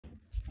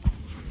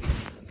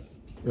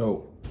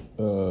Yo,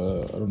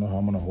 I don't know how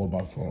I'm gonna hold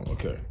my phone.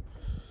 Okay.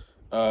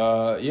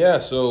 Yeah.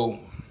 So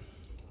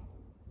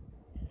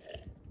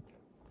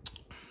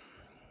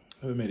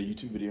I haven't made a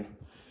YouTube video.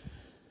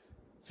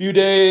 Few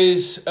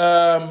days.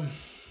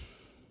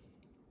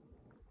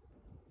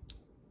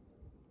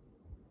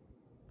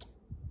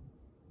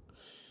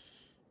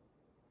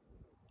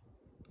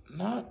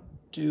 Not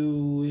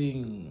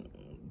doing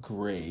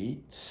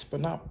great,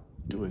 but not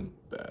doing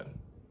bad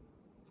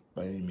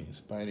by any means.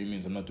 By any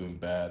means, I'm not doing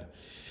bad.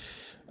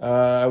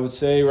 I would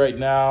say right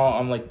now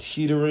I'm like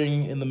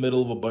teetering in the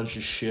middle of a bunch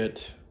of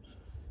shit.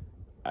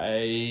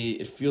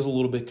 It feels a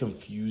little bit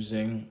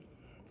confusing.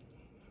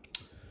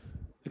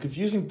 The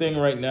confusing thing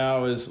right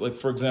now is like,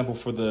 for example,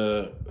 for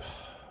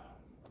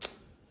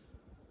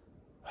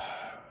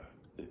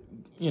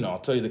I'll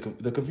tell you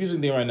the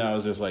confusing thing right now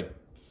is there's like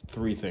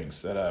four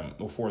things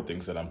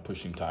that I'm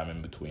pushing time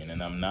in between,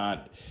 and I'm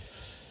not.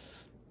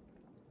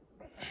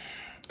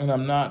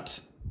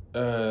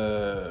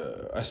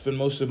 I spend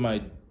most of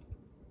my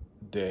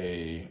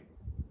day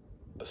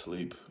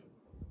asleep.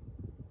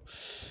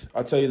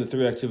 I'll tell you the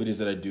three activities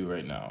that I do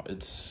right now.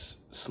 It's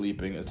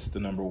sleeping. It's the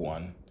number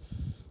one.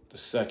 The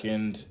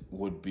second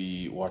would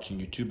be watching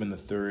YouTube, and the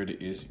third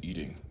is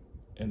eating.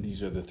 And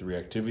these are the three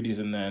activities.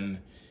 And then,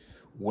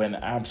 when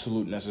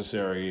absolute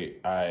necessary,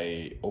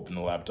 I open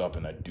the laptop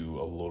and I do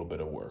a little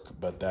bit of work.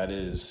 But that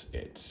is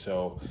it.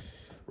 So,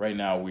 right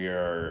now we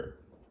are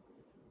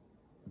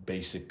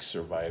basic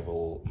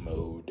survival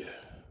mode,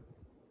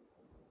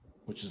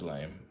 which is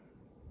lame.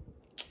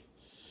 A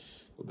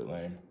little bit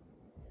lame.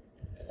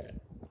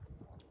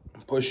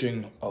 I'm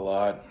pushing a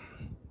lot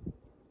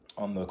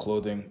on the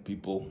clothing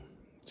people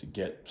to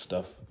get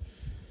stuff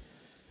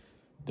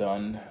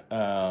done.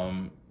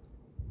 I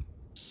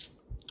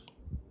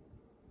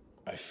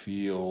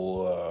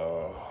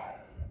feel,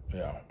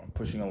 I'm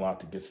pushing a lot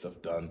to get stuff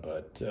done,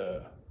 but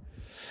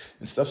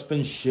and stuff's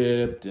been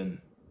shipped, and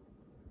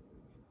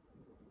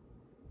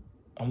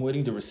I'm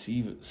waiting to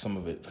receive some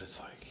of it, but it's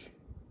like,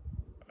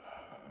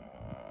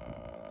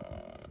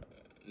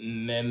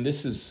 and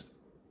this is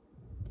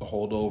a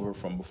holdover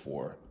from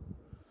before.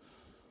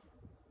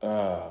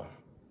 But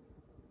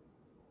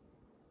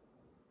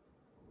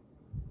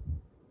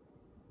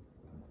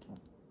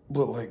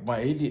like my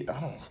ADHD,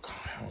 I don't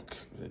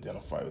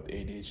identify with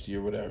ADHD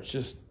or whatever. It's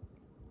just,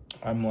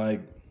 I'm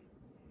like,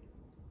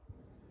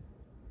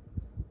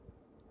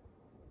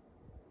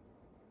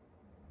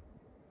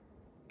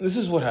 this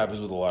is what happens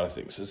with a lot of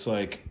things. It's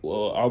like,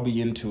 well, I'll be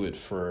into it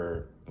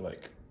for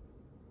like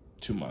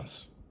 2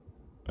 months.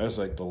 That's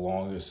like the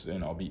longest,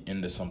 and I'll be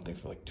into something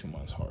for like 2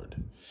 months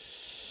hard.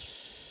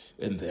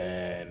 And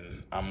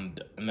then I'm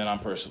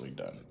personally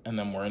done. And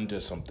then we're into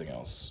something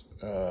else.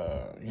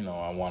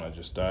 I want to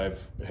just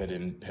dive head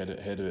and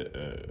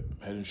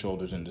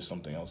shoulders into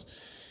something else.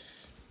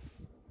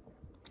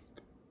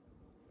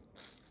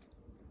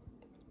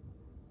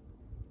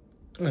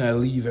 And I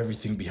leave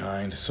everything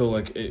behind. So,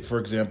 like, for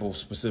example,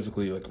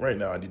 specifically, like right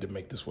now, I need to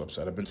make this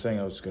website. I've been saying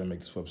I was going to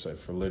make this website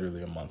for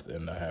literally a month,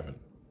 and I haven't.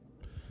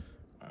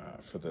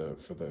 For the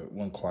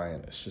one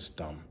client, it's just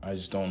dumb. I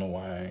just don't know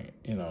why.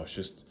 It's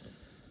just,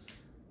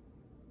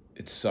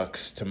 it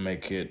sucks to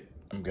make it.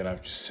 I'm gonna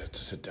just have to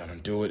sit down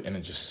and do it, and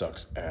it just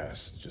sucks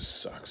ass. It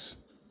just sucks.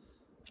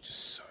 It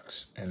just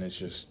sucks, and it's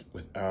just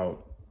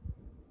without.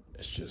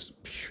 It's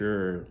just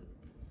pure,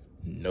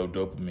 no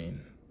dopamine,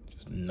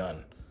 just none.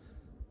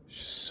 It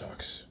just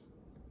sucks.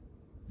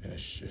 And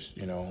it's just,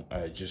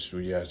 I just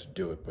really have to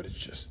do it, but it's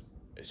just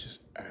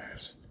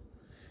ass.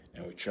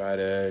 And you try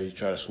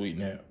to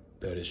sweeten it,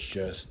 but it's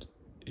just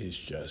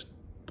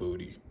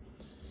booty.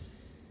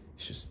 It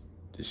just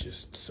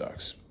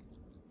sucks.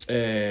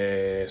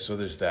 So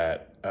there's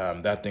that.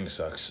 That thing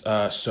sucks.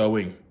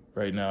 Sewing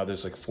right now.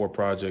 There's like four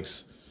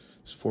projects.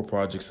 There's four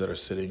projects that are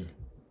sitting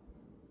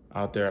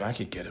out there, and I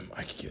could get them.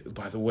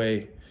 By the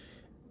way,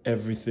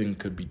 everything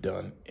could be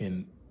done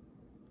in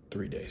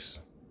 3 days,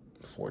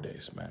 4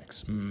 days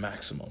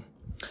maximum.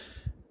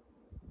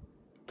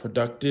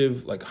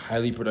 Productive, like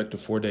highly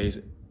productive 4 days.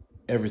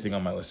 Everything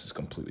on my list is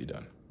completely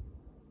done.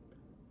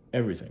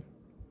 Everything.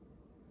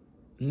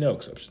 No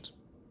exceptions.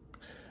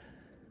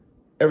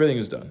 Everything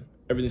is done.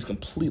 Everything's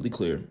completely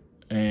clear.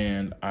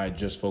 And I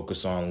just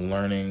focus on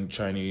learning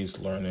Chinese,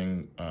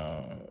 learning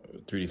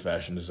 3D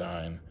fashion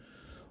design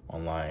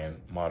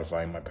online,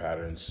 modifying my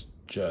patterns,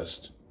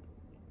 just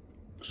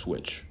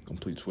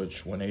complete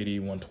switch, 180,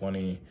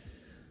 120,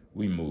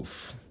 we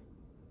move.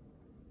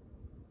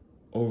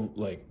 Over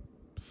like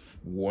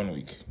 1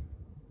 week.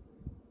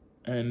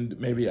 And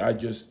maybe I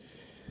just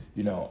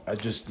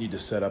need to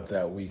set up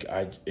that week.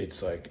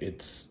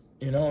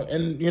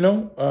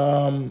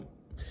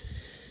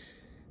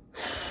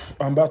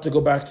 I'm about to go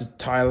back to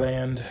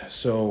Thailand,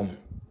 so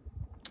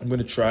I'm going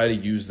to try to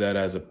use that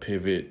as a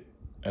pivot,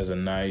 as a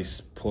nice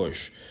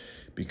push,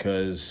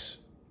 because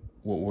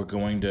what we're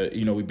going to,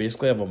 we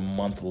basically have a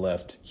month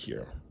left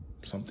here,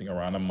 something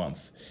around a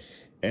month.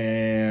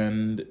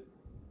 And,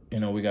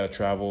 we got to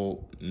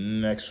travel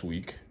next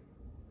week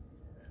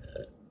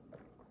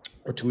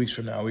or 2 weeks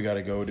from now. We got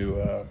to go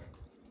to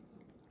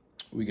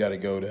we got to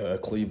go to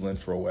Cleveland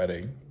for a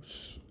wedding.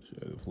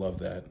 Love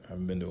that. I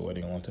haven't been to a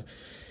wedding in a long time.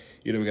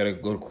 We got to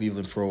go to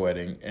Cleveland for a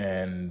wedding,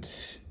 and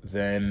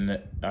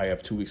then I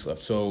have 2 weeks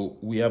left. So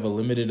we have a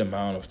limited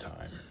amount of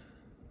time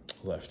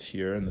left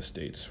here in the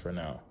States for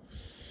now.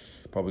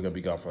 Probably going to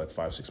be gone for like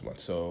 5-6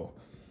 months. So,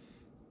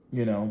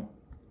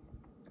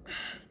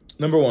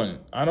 number one,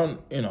 I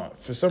don't,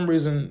 for some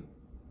reason,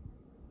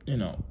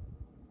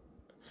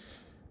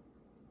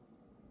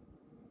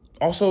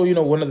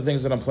 also, one of the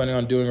things that I'm planning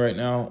on doing right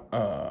now,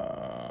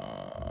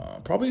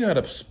 probably got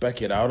to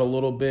spec it out a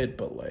little bit,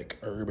 but like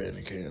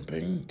urban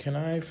camping,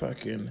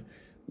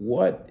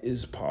 what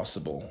is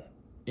possible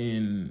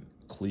in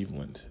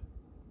Cleveland?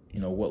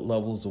 What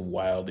levels of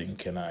wilding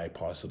can I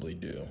possibly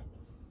do?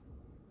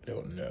 I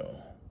don't know.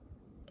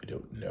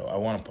 I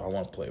want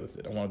to play with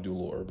it. I want to do a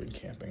little urban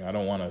camping. I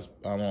don't want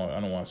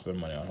to spend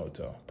money on a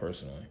hotel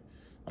personally.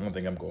 I don't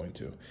think I'm going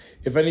to.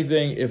 If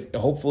anything,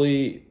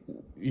 hopefully,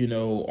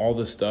 all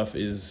this stuff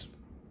is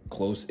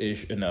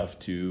close-ish enough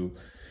to,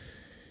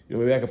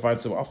 maybe I can find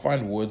I'll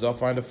find woods, I'll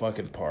find a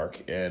fucking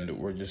park, and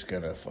we're just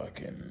gonna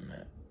fucking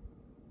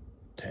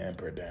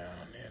tamper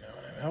down,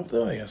 what I mean?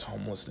 Hopefully there's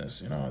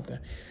homelessness,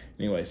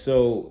 Anyway,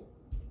 so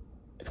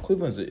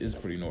Cleveland is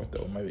pretty north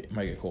though. It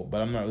might get cold,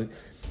 but I'm not really.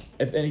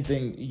 If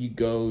anything, you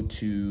go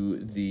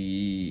to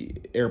the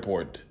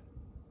airport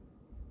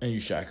and you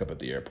shack up at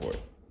the airport,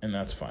 and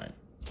that's fine,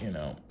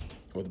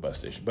 or the bus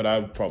station. But I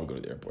would probably go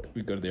to the airport.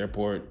 We'd go to the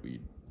airport,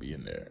 we'd be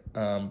in there.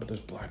 But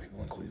there's black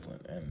people in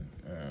Cleveland, and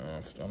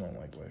I don't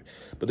like black.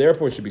 But the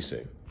airport should be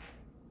safe.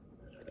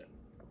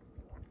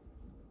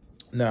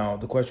 Now,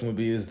 the question would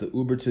be, is the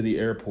Uber to the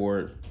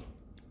airport,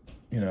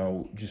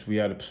 we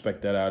had to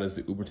spec that out as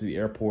the Uber to the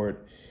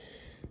airport,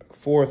 back and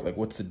forth, like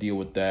what's the deal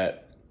with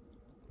that?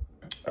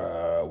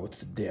 What's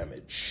the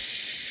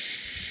damage?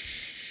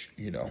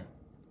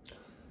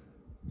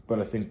 But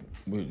I think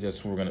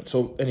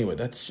so anyway,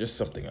 that's just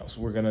something else.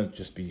 We're gonna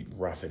just be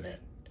roughing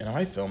it. And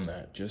I filmed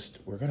that,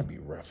 we're gonna be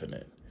roughing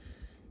it.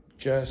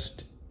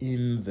 Just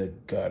in the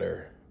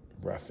gutter,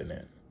 roughing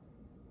it.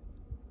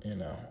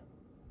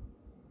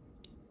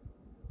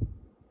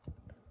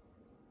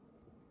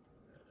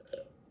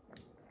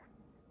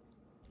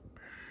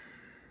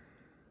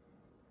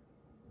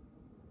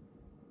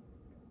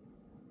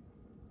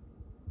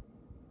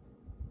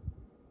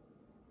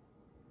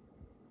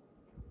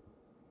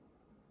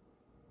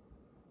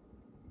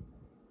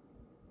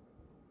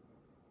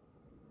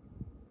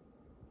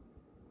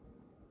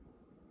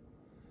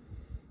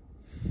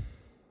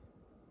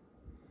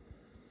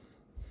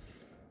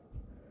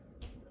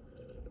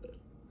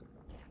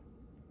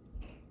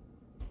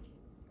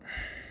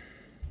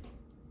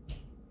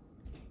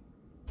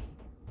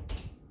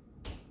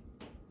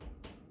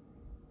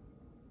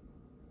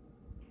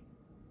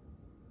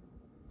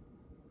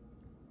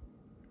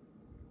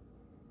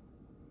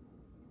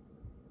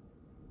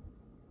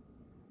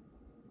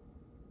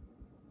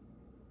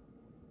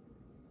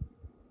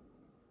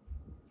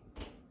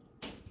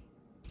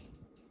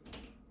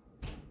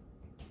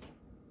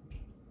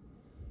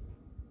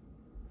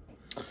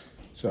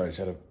 Sorry, I just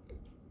had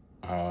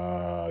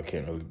I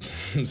can't really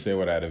say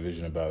what I had a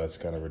vision about. That's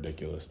kind of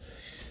ridiculous.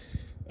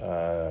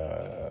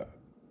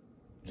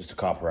 Just a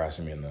cop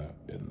harassing me in the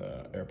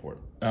airport.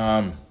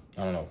 I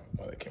don't know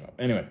why that came up.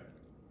 Anyway,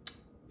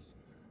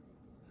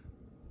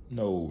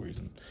 no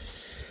reason.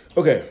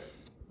 Okay,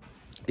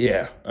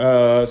 yeah.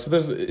 So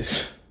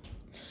it's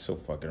so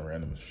fucking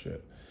random as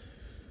shit.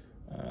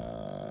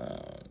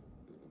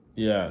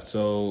 Yeah.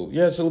 So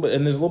yeah, it's a little bit,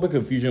 and there's a little bit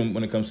of confusion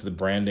when it comes to the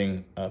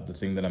branding of the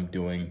thing that I'm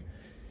doing.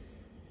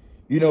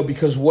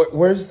 Because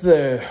where's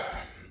the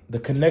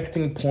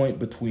connecting point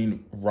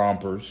between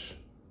rompers,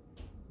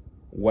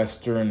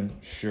 Western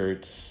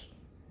shirts,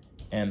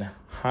 and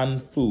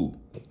Hanfu,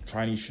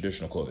 Chinese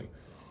traditional clothing?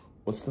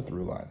 What's the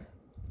through line?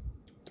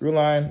 Through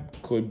line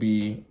could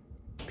be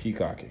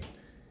peacocking.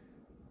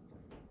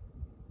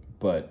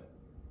 But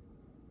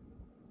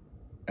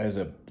as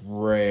a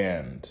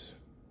brand,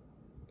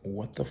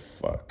 what the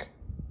fuck?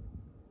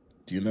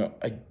 Do you know?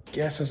 I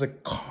guess as a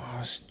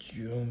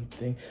costume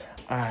thing,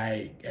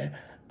 I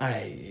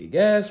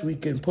guess we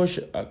can push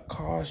a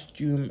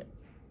costume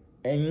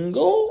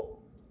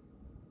angle.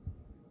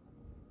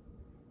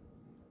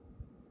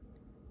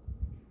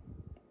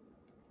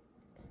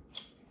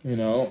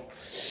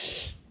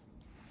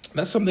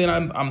 That's something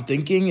I'm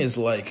thinking is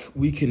like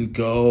we can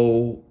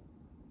go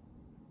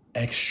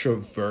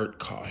extrovert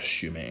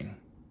costuming,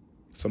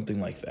 something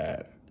like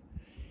that.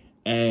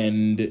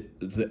 And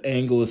the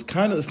angle is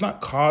it's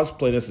not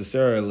cosplay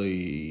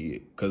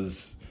necessarily,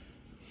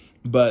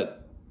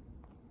 but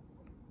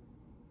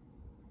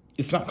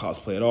it's not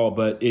cosplay at all,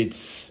 but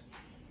it's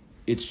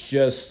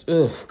just,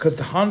 because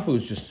the Hanfu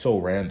is just so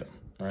random,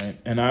 right?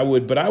 And I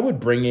would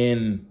bring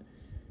in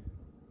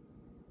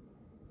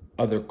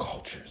other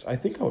cultures. I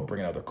think I would bring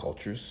in other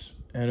cultures,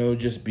 and it would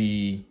just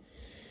be,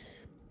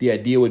 the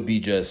idea would be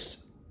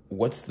just,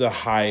 what's the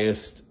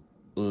highest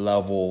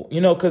level,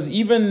 because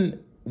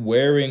even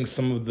wearing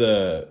some of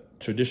the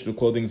traditional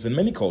clothing in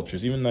many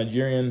cultures, even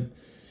Nigerian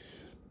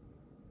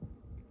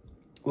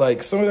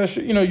Like some of that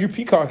shit, you know, you're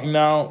peacocking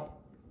now.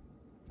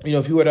 You know,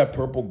 if you wear that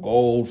purple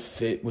gold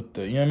fit with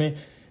the, you know what I mean?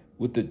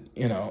 With the,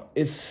 you know,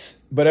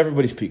 but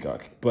everybody's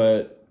peacocking.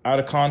 But out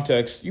of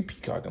context, you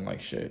peacocking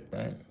like shit,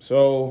 right?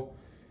 So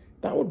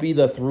that would be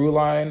the through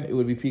line. It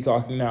would be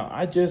peacocking now.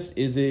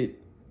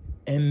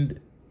 And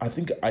I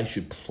think I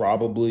should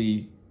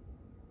probably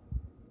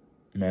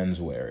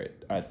menswear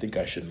it. I think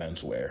I should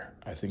menswear.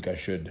 I think I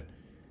should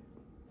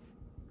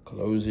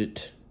close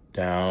it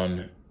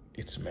down.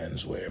 It's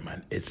menswear,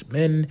 man. It's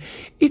menswear.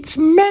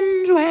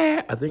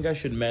 I think I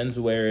should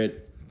menswear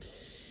it.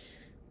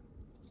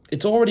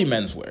 It's already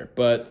menswear,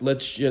 but I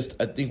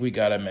think we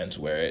gotta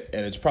menswear it.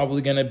 And it's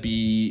probably gonna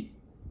be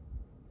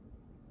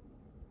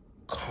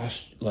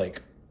costuming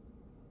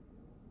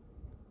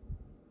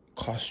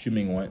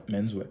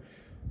menswear.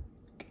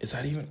 Is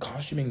that even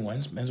costuming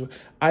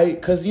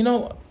menswear? Cause you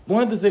know,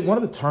 one of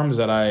the terms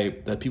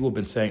that people have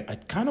been saying, I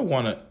kind of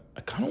want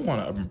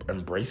to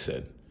embrace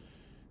it.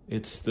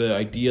 It's the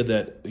idea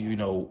that, you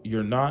know,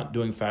 you're not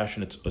doing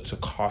fashion. It's a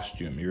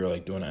costume. You're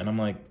like doing it. And I'm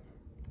like,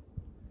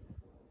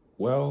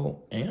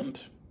 well, and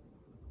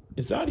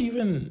is that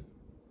even,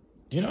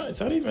 you know, is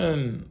that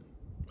even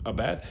a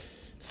bad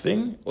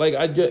thing?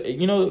 Like,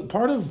 you know,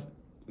 part of,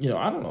 you know,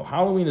 I don't know.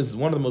 Halloween is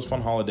one of the most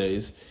fun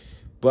holidays,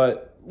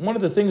 but one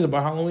of the things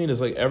about Halloween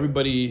is like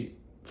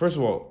first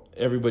of all,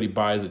 everybody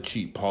buys a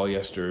cheap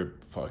polyester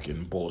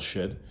fucking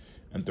bullshit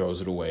and throws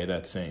it away.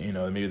 That's saying, you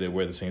know, maybe they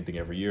wear the same thing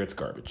every year. It's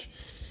garbage.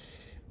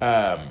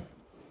 But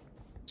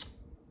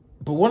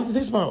one of the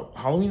things about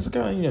Halloween is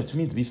kind of, you know, to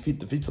me,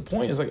 defeats the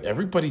point is like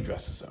everybody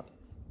dresses up.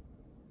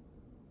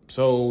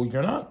 So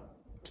you're not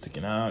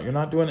sticking out. You're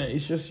not doing it.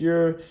 It's just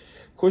of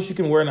course you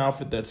can wear an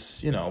outfit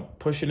that's, you know,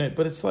 pushing it,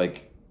 but it's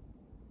like,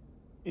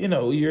 you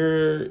know,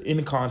 you're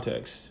in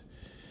context.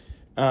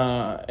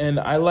 And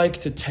I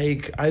like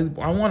to I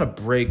want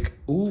to break,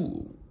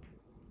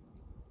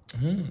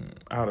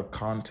 out of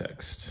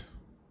context.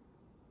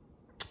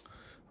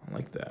 I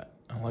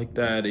like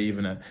that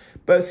even.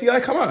 But see, I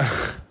come up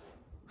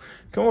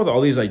with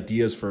all these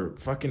ideas for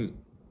fucking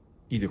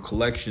either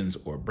collections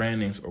or brand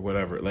names or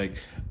whatever, like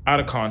out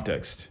of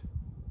context.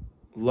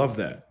 Love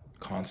that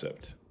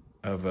concept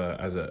of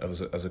as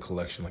a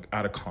collection, like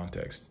out of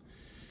context,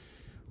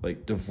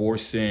 like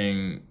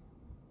divorcing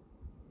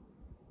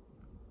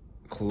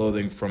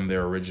clothing from what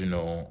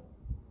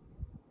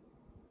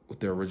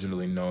they're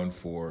originally known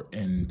for,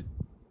 and,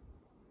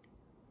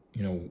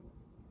 you know,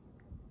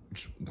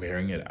 just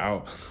wearing it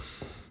out.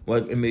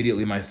 Like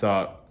immediately my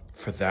thought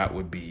for that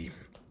would be,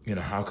 you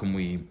know, how can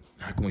we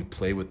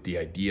play with the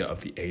idea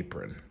of the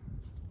apron?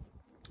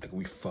 Like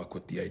we fuck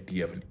with the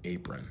idea of an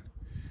apron.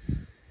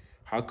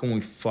 How can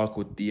we fuck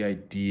with the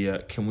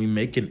idea? Can we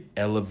make an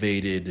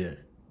elevated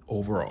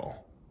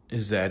overall?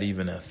 Is that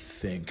even a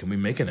thing? Can we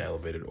make an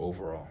elevated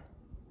overall?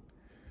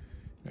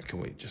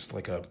 Can we just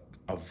like a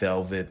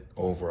velvet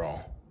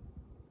overall?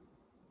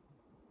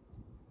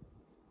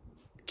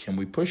 Can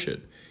we push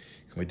it?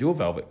 Can we do a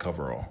velvet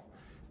coverall?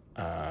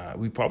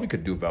 We probably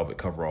could do a velvet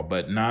coverall,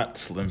 but not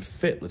slim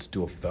fit. Let's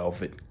do a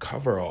velvet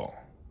coverall.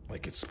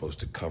 Like it's supposed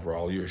to cover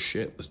all your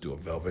shit. Let's do a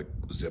velvet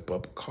zip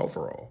up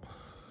coverall.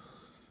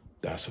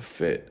 That's a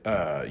fit.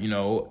 You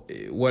know,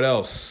 what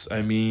else?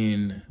 I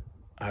mean,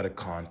 out of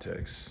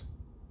context.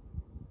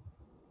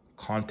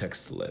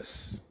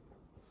 Contextless.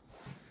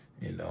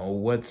 You know,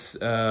 what's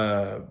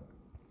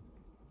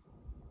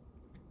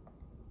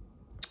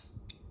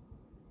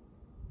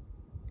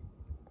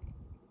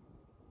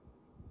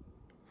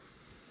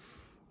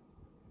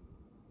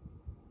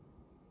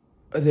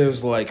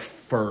there's like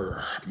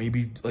fur,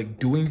 maybe like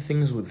doing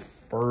things with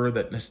fur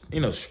that, you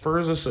know, fur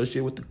is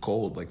associated with the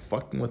cold, like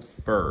fucking with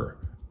fur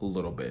a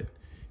little bit.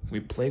 Can we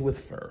play with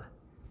fur?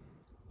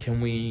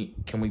 Can we,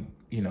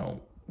 you know,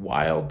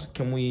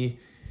 can we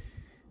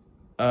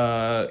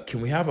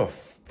have a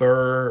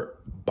fur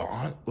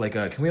bond? Like,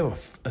 can we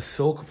have a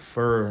silk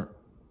fur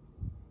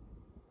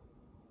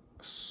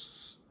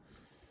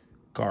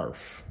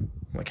scarf,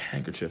 like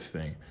handkerchief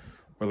thing,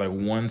 where like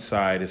one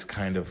side is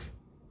kind of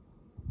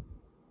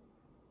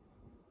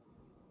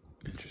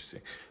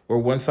interesting, where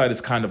one side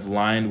is kind of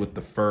lined with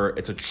the fur.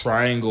 It's a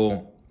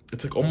triangle.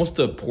 It's like almost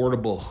a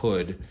portable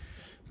hood,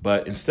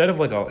 but instead of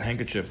like a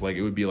handkerchief, like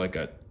it would be like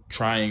a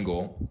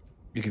triangle.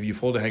 Like if you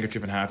fold a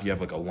handkerchief in half, you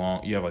have like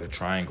a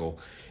triangle.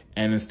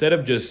 And instead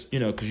of just, you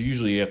know, because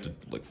usually you have to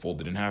like fold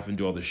it in half and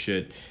do all this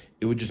shit,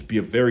 it would just be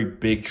a very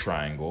big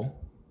triangle.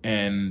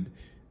 And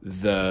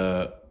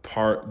the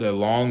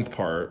long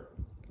part,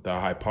 the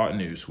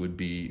hypotenuse would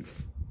be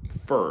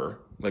fur,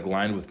 like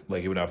lined with,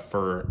 like it would have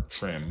fur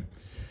trim.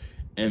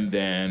 And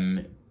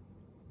then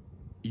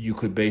you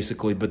could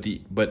basically,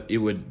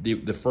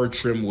 the fur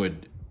trim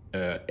would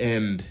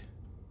end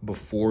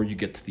before you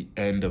get to the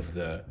end of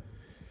the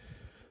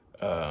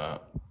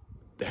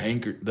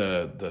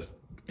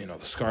you know,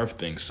 the scarf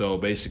thing. So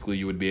basically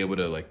you would be able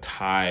to like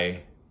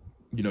tie,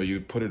 you know, you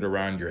would put it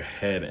around your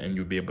head and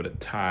you'd be able to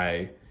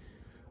tie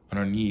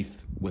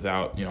underneath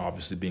without, you know,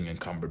 obviously being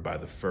encumbered by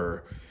the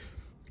fur.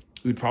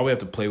 We'd probably have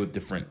to play with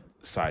different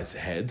size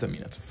heads. I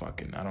mean, that's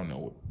fucking, I don't know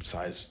what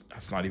size,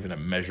 that's not even a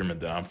measurement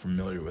that I'm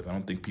familiar with. I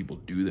don't think people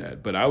do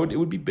that, but it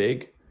would be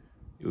big.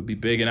 It would be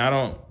big,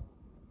 and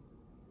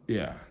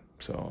yeah.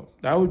 So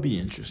that would be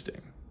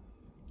interesting.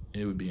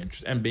 It would be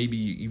interesting, and maybe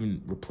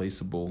even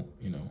replaceable,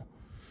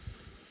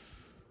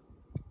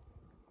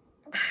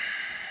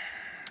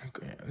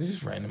 Okay,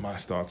 just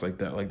randomized thoughts like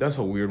that. Like, that's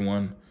a weird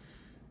one.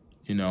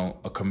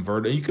 A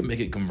converter. You could make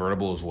it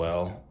convertible as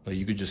well. Like,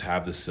 you could just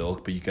have the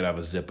silk, but you could have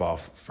a zip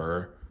off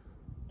fur,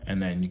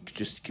 and then you could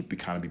just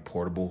kind of be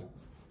portable,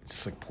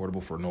 just like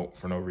portable for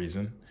no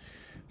reason.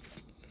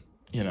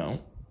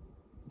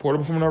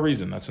 Portable for no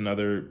reason. That's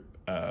another.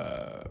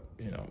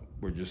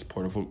 We're just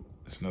portable.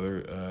 It's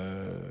another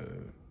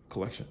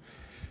collection.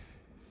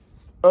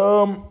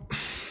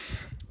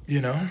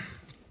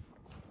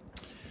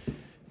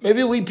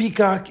 Maybe we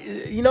peacock.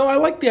 I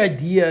like the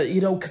idea.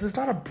 Because it's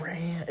not a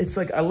brand. It's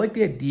like, I like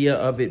the idea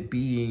of it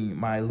being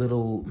my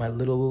little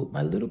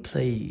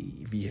play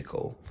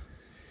vehicle.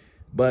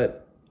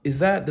 But does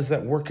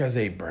that work as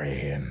a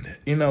brand?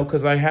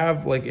 Because I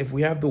have, like, if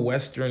we have the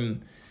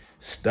Western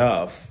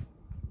stuff,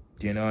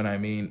 do you know what I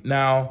mean?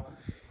 Now,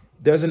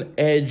 there's an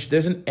edge,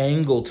 there's an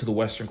angle to the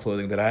Western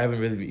clothing that I haven't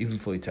really even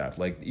fully tapped.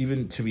 Like,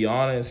 even to be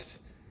honest,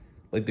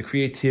 like, the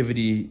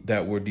creativity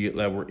that we're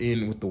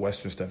in with the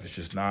Western stuff is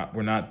just not.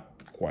 We're not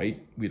quite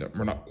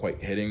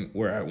hitting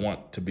where I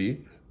want to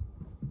be.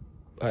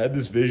 I had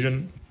this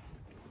vision,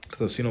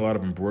 because I've seen a lot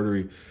of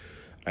embroidery.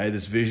 I had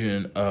this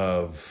vision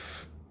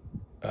of,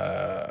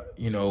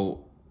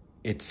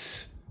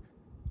 it's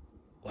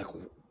like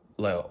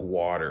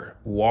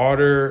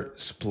water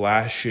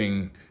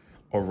splashing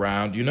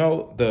around.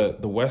 The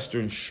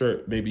Western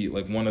shirt, maybe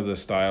like one of the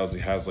styles,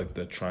 it has like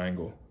the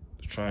triangle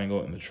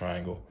and the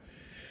triangle.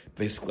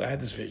 Basically, I had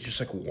this vision,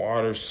 just like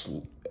water,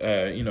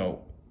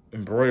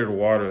 embroidered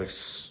water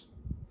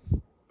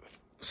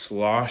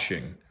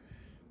sloshing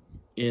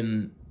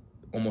in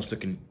almost a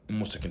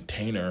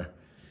container,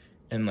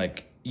 and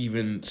like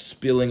even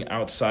spilling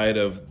outside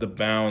of the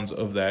bounds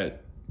of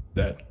that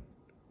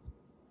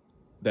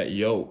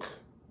yoke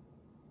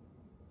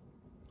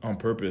on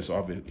purpose,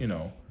 obviously.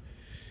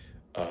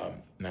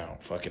 Now,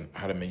 fucking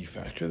how to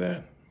manufacture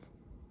that?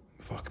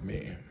 Fuck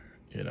me,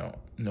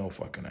 no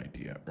fucking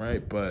idea,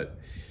 right? But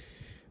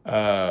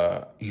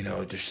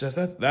just says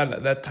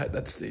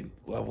that's the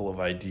level of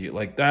idea,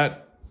 like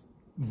that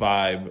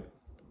vibe,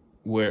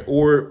 where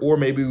or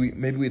maybe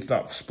it's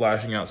not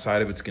splashing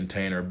outside of its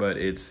container, but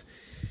it's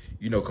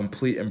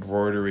complete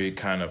embroidery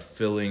kind of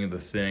filling the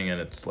thing,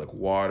 and it's like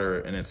water,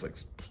 and it's like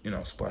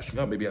splashing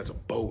up. Maybe that's a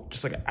boat,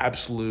 just like an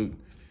absolute. Do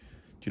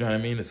you know what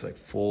I mean? It's like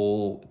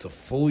it's a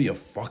fully a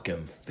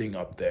fucking thing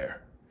up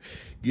there,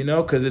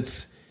 because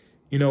it's.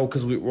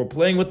 Because we're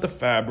playing with the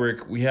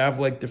fabric. We have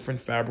like different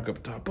fabric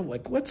up top, but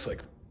like, let's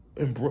like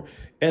and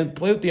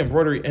play with the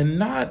embroidery, and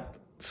not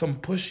some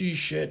pushy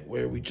shit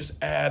where we just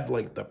add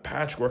like the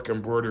patchwork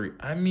embroidery.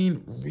 I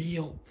mean,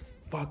 real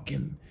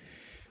fucking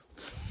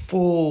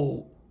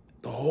full,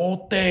 the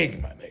whole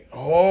thing, my nigga. The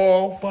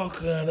whole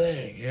fucking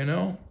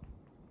thing,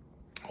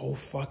 whole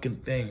fucking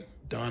thing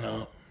done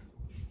up.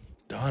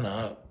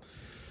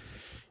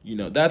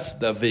 That's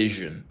the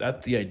vision.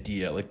 That's the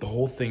idea. Like, the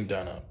whole thing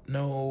done up.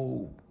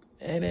 No.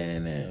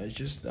 It's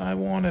just, I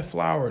want a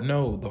flower.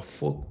 No, the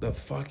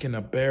fucking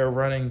a bear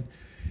running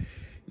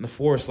in the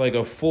forest, like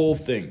a full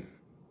thing.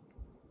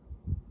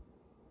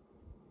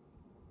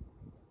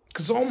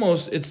 Because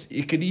almost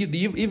it could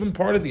even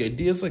part of the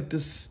idea is like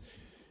this,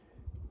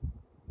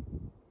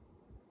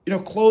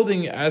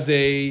 clothing as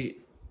a,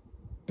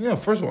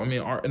 first of all, I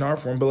mean, art in art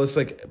form, but it's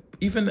like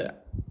even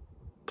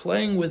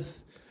playing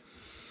with,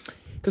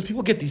 because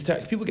people get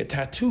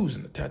tattoos,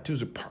 and the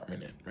tattoos are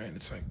permanent, right?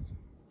 It's like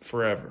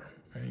forever.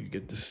 Right? You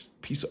get this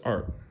piece of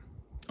art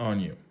on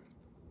you.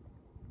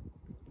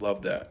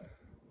 Love that.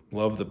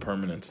 Love the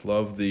permanence.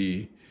 Love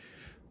the.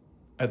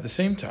 At the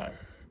same time,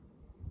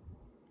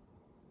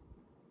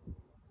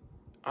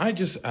 I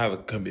just have a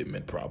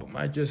commitment problem.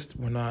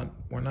 We're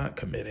not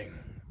committing.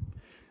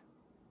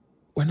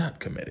 We're not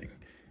committing.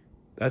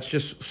 That's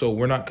just, so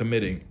we're not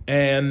committing.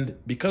 And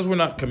because we're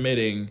not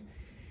committing,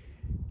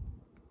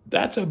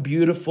 that's a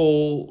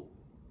beautiful,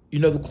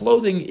 the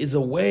clothing is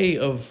a way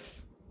of,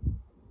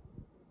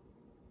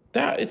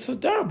 that it's a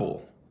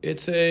dabble.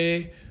 It's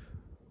a,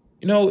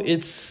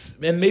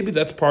 and maybe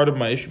that's part of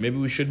my issue. Maybe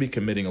we should be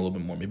committing a little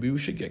bit more. Maybe we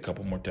should get a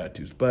couple more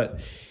tattoos.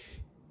 But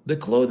the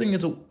clothing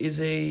is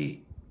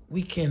a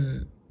we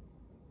can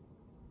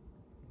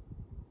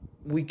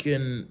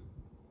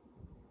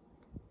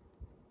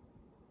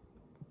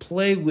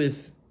play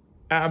with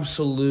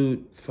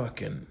absolute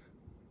fucking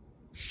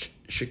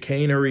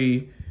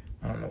chicanery.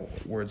 I don't know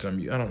what words I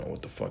don't know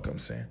what the fuck I'm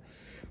saying.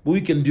 But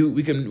we can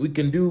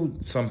do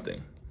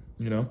something.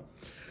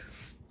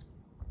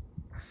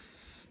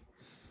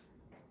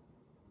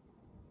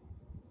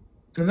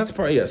 And that's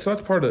part, yeah. So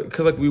that's part of it,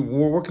 because like we're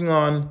working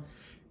on,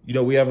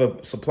 we have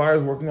a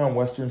supplier's working on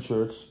Western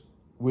shirts.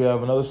 We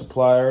have another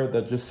supplier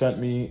that just sent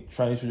me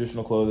Chinese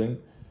traditional clothing.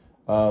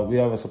 We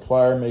have a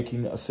supplier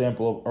making a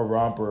sample of a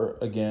romper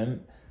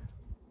again.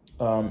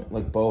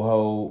 like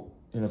boho,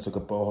 it's like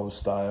a boho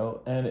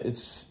style, and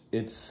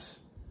it's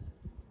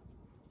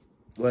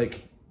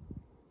like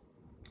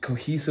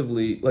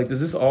cohesively, like, does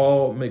this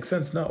all make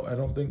sense? No, I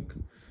don't think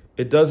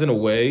it does in a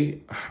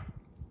way.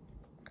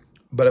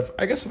 But if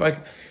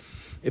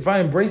I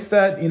embrace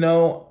that,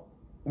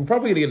 we're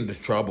probably gonna get into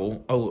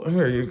trouble.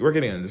 We're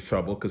getting into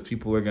trouble because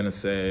people are gonna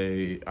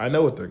say, I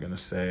know what they're gonna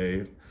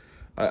say.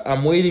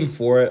 I'm waiting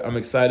for it. I'm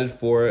excited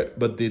for it,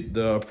 but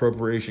the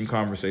appropriation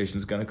conversation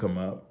is gonna come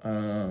up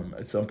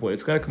at some point.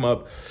 It's gonna come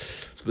up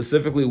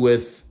specifically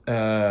with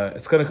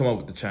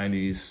the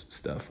Chinese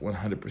stuff.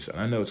 100%.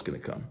 I know it's gonna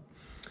come,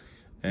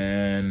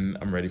 and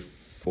I'm ready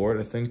for it,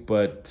 I think.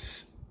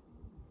 But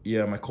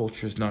yeah, my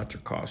culture is not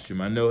your costume.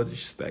 I know it's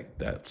just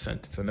that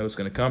sentence. I know it's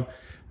gonna come.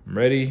 I'm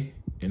ready.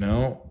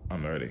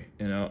 I'm ready.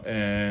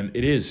 And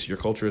it is. Your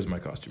culture is my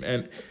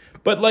costume.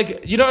 But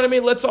like, you know what I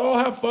mean? Let's all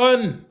have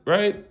fun,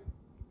 right?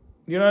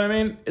 You know what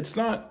I mean? It's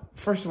not,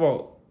 first of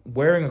all,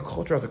 wearing a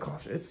culture as a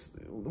costume.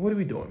 What are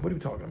we doing? What are we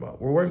talking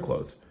about? We're wearing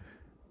clothes.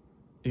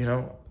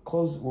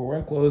 Clothes. We're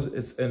wearing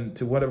clothes. And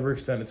to whatever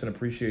extent, it's an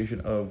appreciation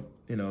of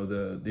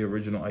the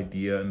original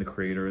idea and the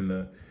creator and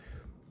the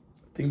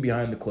thing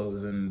behind the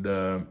clothes. And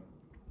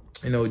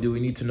do we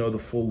need to know the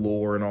full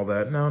lore and all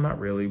that? No, not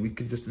really. We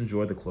could just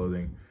enjoy the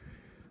clothing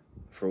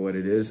for what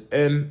it is.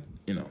 And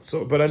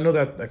but I know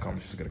that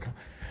conversation is gonna come.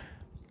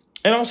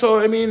 And also,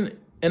 I mean,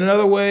 in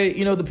another way,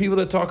 the people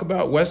that talk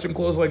about Western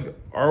clothes, like,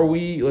 are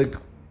we like,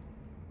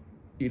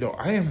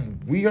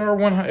 we are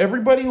one.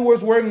 Everybody who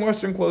was wearing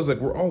Western clothes, like,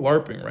 we're all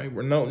LARPing, right?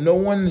 No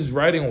one is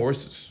riding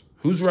horses.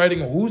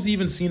 Who's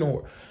even seen a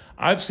horse?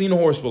 I've seen a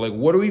horse, but like,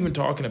 what are we even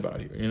talking about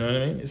here? You know what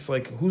I mean? It's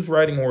like, who's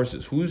riding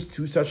horses? Who's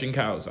touching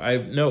cows?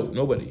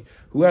 Nobody.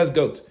 Who has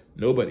goats?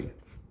 Nobody.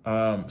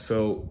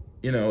 So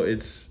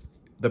it's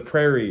the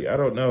prairie. I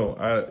don't know.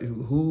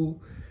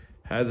 Who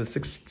has a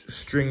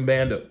 6-string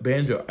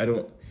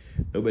banjo?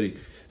 Nobody.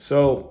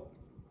 So,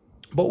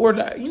 but we're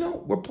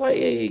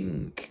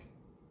playing.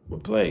 We're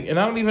playing, and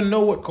I don't even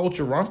know what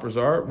culture rompers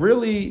are.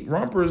 Really,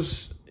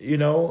 rompers, the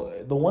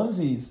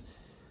onesies,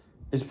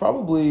 is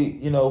probably,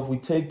 if we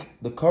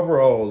take the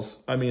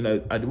coveralls. I mean,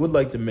 I would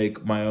like to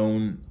make my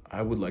own.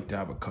 I would like to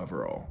have a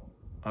coverall.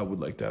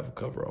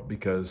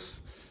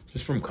 Because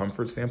just from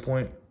comfort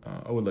standpoint,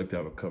 I would like to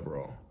have a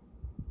coverall,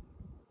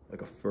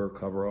 like a fur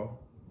coverall.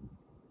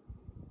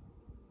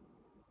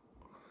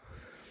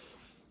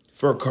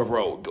 Fur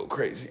coverall would go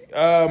crazy.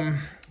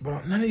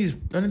 But none of these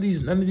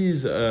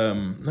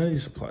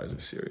suppliers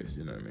are serious.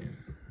 You know what I mean?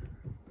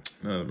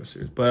 None of them are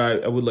serious.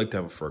 But I would like to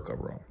have a fur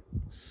coverall.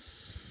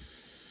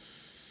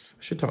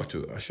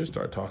 I should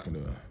start talking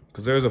to her,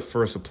 because there's a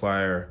fur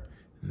supplier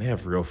and they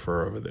have real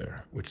fur over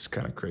there, which is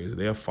kind of crazy.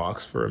 They have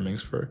fox fur,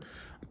 minx fur.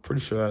 I'm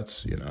pretty sure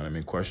that's,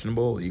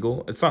 questionable,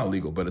 legal. It's not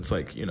legal, but it's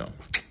like,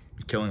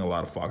 killing a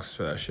lot of foxes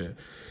for that shit.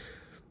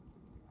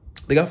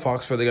 They got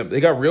fox fur, they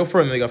got real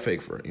fur, and they got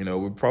fake fur.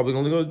 We're probably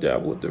gonna go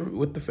dabble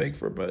with the fake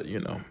fur, but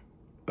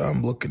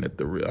I'm looking at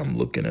the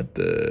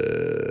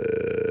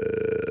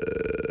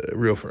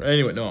real fur.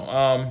 Anyway,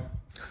 no,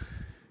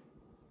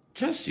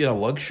 just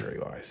luxury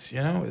wise,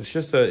 it's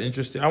just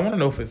interesting. I want to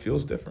know if it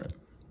feels different.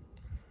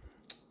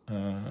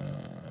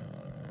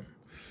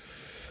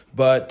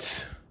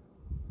 But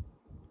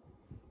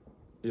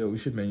we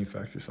should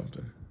manufacture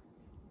something.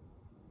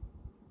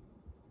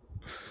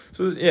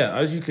 So yeah,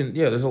 as you can,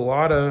 there's a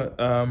lot of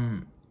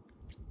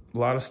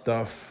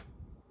stuff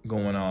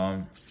going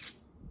on,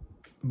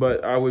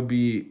 but I would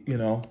be,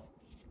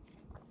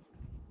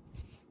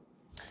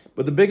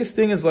 but the biggest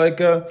thing is like,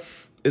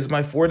 is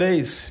my 4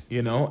 days,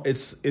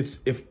 it's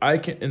if I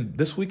can, and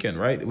this weekend,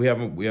 right? We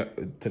have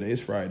today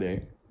is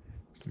Friday,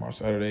 tomorrow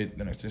Saturday,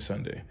 the next day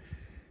Sunday.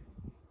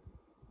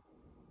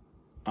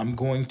 I'm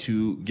going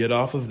to get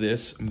off of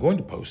this. I'm going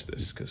to post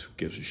this because who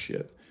gives a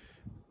shit?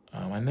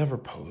 I never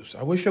post.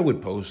 I wish I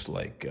would post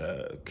like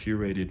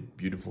curated,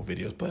 beautiful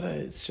videos, but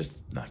it's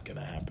just not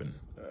gonna happen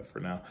for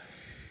now.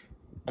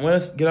 I'm gonna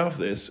get off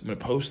this. I'm gonna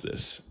post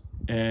this,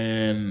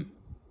 and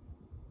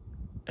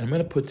I'm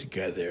gonna put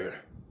together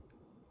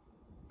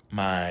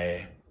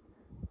my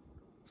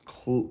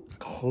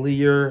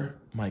clear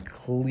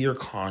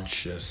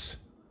conscience,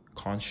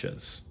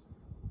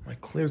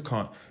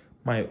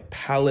 my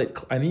palette.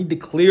 I need to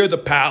clear the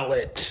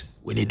palette.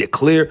 I need to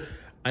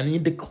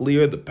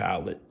clear the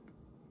palette.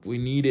 We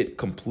need it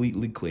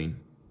completely clean,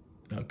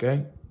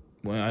 okay?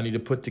 Well, I need to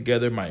put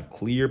together my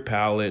clear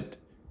palette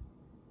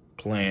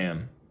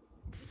plan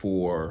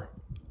for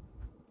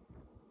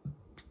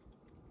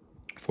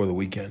the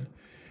weekend.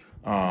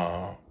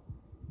 And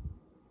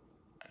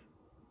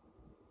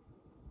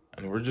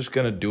we're just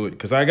gonna do it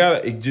because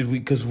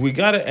we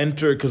gotta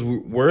enter, because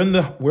we're in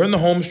the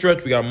home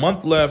stretch. We got a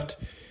month left.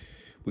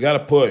 We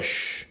gotta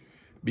push,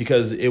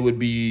 because it would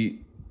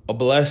be a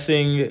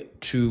blessing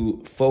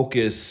to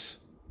focus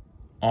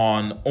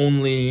on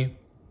only,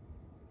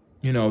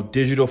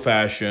 digital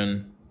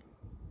fashion,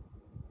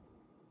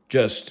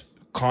 just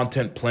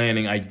content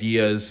planning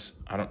ideas.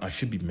 I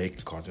should be making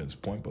content at this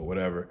point, but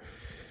whatever.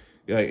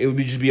 Like, it would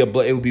be just be it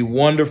would be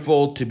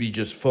wonderful to be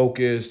just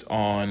focused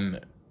on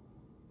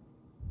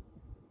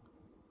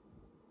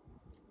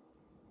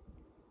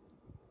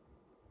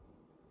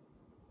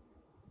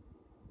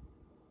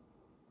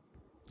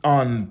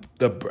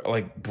the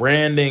like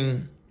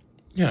branding,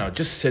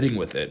 just sitting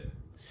with it,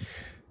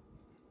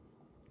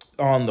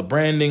 on the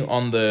branding,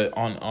 on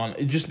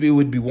it. Just it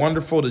would be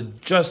wonderful to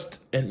just,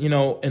 and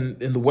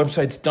the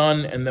website's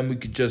done, and then we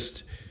could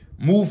just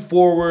move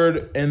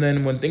forward, and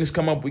then when things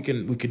come up, we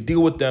could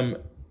deal with them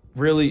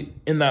really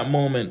in that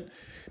moment,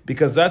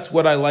 because that's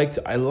what I like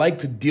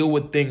to deal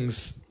with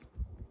things.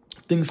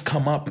 Things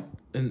come up,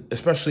 and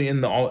especially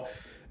in the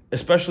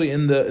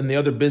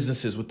other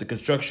businesses, with the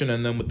construction,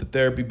 and then with the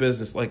therapy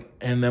business,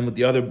 and then with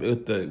the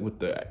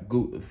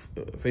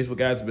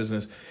Facebook ads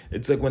business.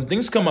 It's like, when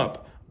things come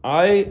up,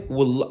 I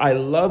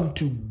love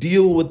to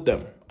deal with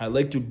them. I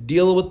like to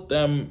deal with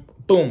them.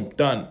 Boom,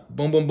 done.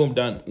 Boom, boom, boom,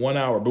 done. 1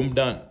 hour, boom,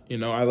 done.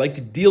 I like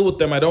to deal with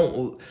them. I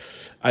don't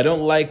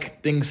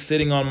like things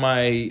sitting on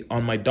my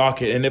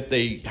docket. And if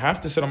they have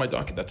to sit on my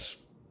docket,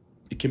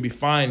 it can be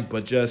fine,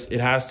 but just,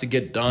 it has to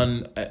get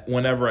done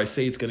whenever I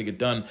say it's going to get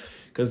done,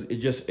 because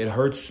it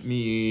hurts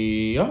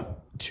me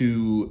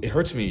to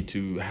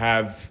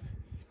have.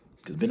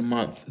 It's been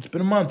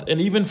a month.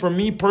 And even for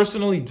me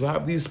personally, to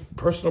have these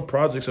personal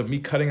projects of me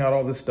cutting out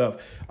all this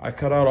stuff. I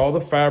cut out all the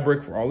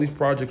fabric for all these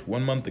projects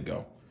 1 month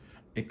ago.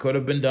 It could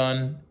have been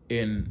done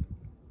in,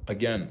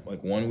 again,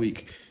 like 1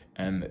 week.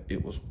 And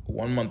it was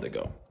 1 month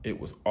ago. It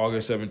was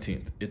August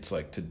 17th. It's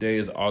like, today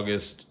is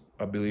August,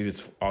 I believe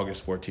it's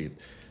August 14th.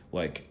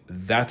 Like,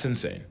 that's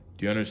insane.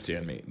 Do you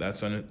understand me?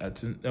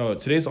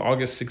 Today's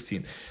August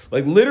 16th.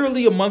 Like,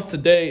 literally a month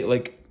today,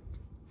 like,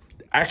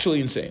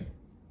 actually insane.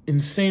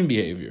 Insane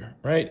behavior,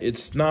 right?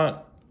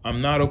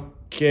 I'm not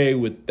okay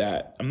with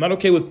that. I'm not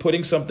okay with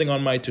putting something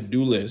on my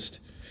to-do list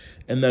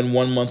and then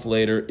 1 month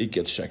later it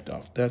gets checked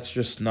off. That's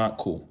just not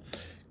cool.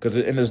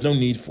 And there's no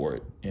need for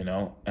it,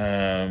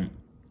 there's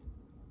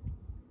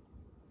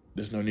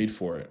no need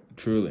for it,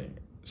 truly.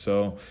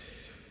 So,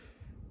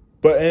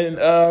 I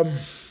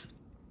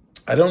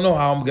don't know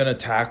how I'm going to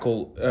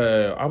tackle,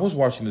 I was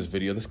watching this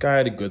video. This guy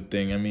had a good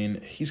thing. I mean,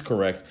 he's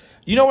correct.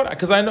 You know what?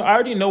 Because I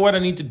already know what I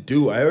need to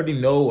do. I already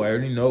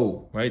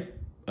know, right?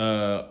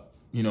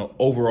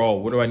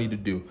 Overall, what do I need to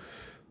do?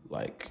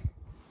 Like,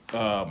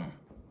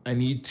 I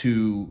need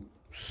to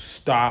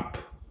stop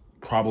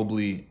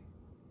probably,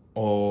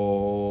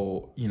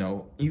 even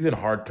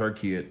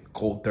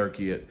cold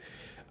turkey it.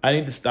 I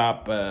need to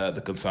stop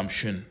the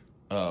consumption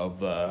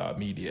of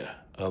media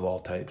of all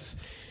types.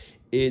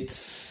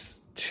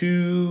 It's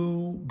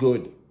too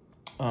good.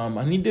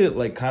 I need to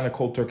kind of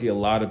cold turkey a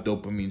lot of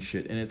dopamine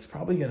shit, and it's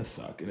probably gonna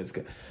suck. And it's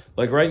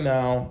like right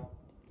now,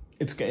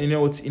 it's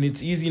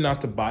easy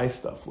not to buy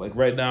stuff. Like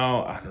right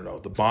now, I don't know,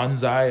 the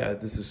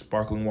Bonsai. This is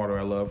sparkling water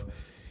I love.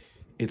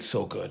 It's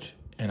so good,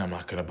 and I'm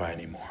not gonna buy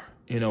anymore.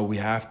 We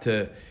have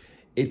to.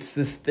 It's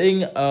this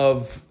thing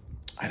of,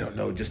 I don't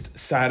know, just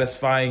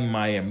satisfying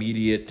my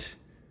immediate,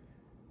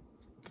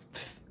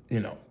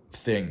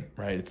 thing,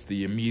 right? It's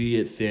the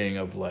immediate thing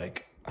of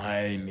like,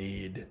 I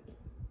need.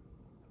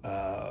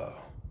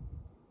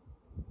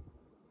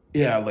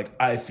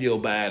 I feel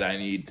bad. I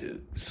need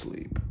to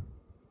sleep.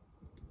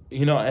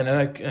 And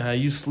I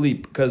use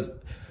sleep because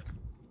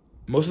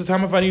most of the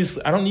time, if I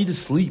don't need to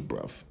sleep,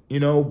 bruv.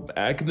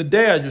 Back in the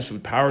day, I just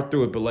would power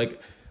through it. But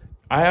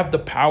I have the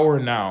power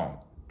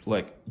now,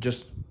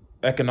 just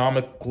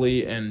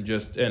economically and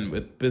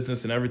with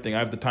business and everything. I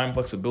have the time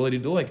flexibility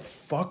to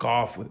fuck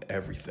off with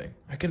everything.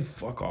 I can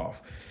fuck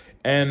off,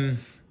 and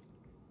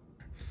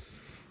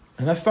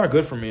that's not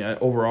good for me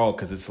overall,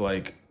 because it's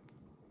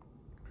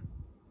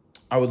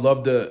I would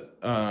love to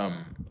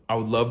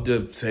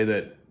say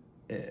that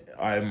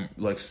I'm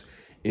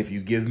if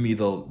you give me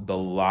the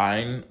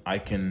line, I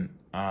can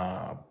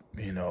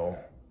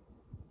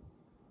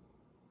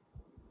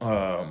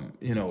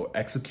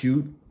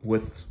execute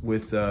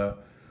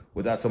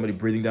without somebody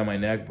breathing down my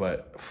neck.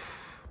 But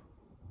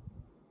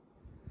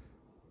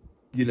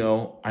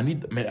I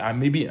need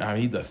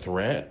the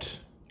threat.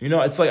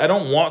 It's I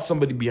don't want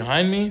somebody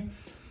behind me,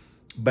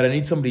 but I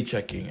need somebody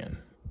checking in.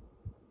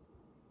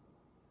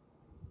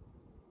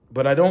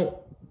 But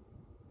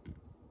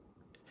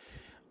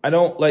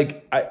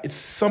it's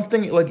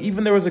something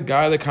even there was a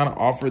guy that kind of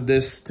offered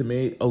this to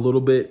me a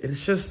little bit.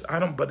 It's just,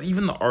 but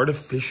even the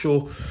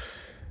artificial,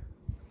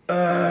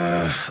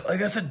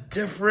 it's a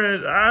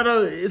different, I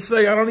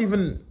don't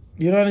even,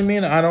 you know what I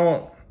mean? I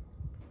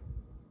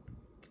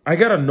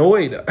got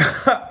annoyed,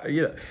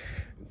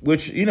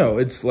 which,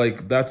 it's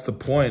that's the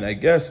point, I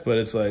guess. But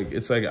it's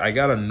I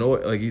got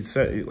annoyed. He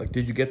said,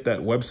 did you get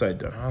that website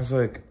done? I was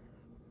like,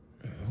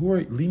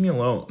 leave me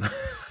alone.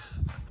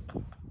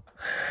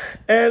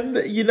 And,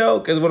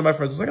 because one of my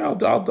friends was like, I'll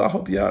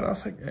help you out. And I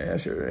was like, yeah,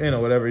 sure.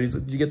 Whatever. He's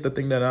like, did you get the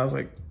thing done? And I was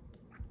like,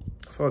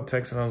 I saw a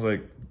text and I was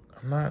like,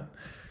 I'm not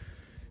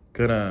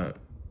gonna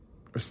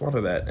respond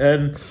to that.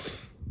 And,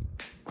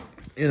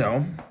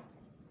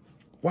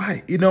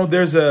 why?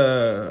 There's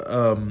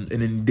an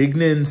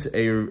indignance,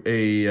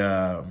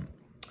 a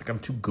like I'm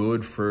too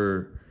good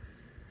for,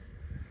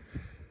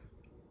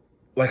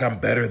 like I'm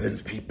better than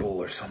people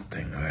or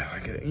something.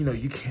 Like, you know,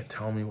 you can't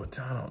tell me what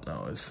to, I don't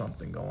know. There's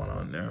something going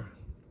on there.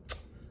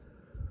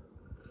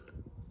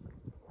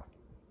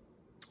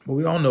 But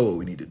we all know what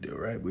we need to do,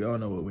 right? We all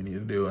know what we need to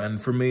do. And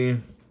for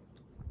me,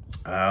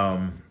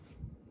 I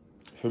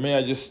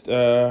just,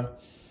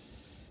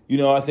 you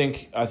know, I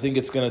think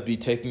it's going to be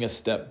taking a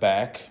step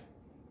back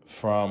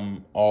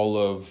from all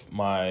of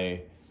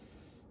my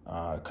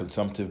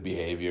consumptive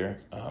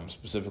behavior,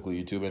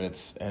 specifically YouTube, and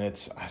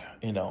it's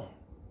you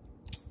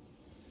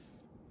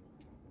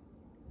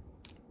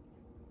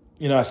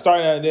know, I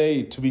started that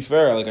day. To be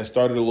fair, like I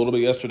started a little bit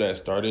yesterday. I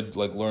started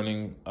like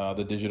learning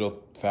the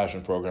digital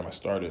fashion program. I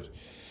started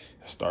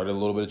a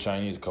little bit of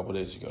Chinese a couple of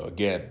days ago.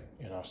 Again,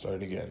 I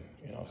started again.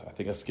 I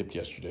think I skipped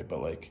yesterday,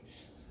 but like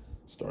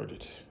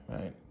started,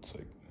 right? It's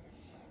like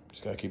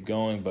just gotta keep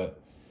going.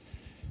 But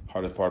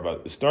hardest part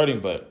about it is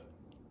starting. But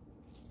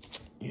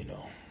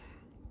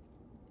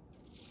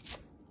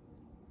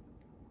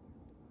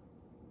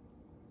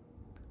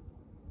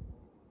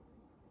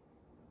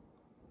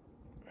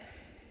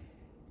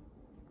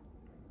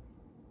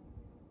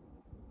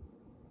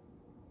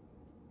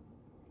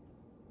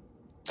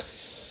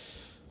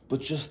but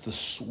just the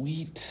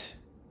sweet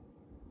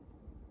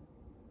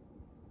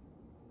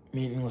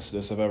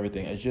meaninglessness of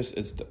everything. It's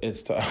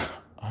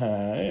tough.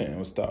 It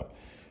was tough.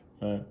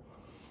 Right?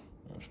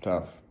 It was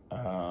tough.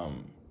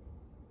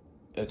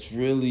 It's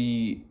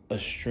really a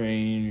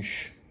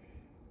strange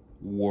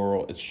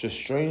world. It's just a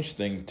strange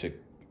thing to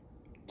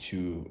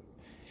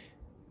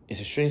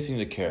it's a strange thing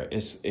to care.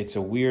 It's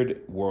a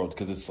weird world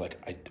because it's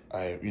like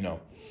I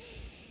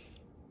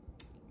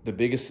the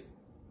biggest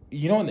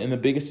and the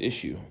biggest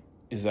issue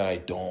is that I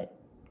don't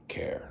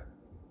care.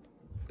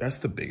 That's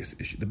the biggest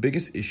issue. The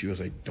biggest issue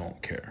is I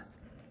don't care,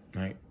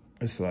 right?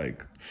 It's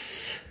like,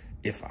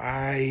 if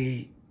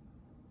I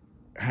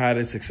had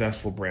a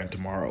successful brand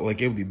tomorrow,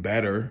 like it would be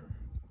better,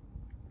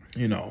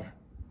 it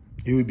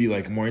would be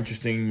like more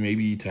interesting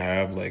maybe to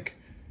have like,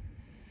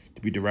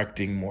 to be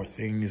directing more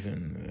things,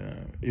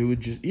 and it would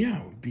just,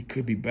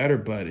 could be better,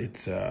 but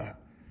it's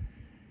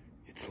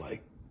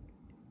like,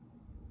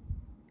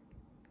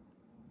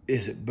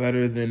 is it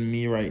better than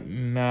me right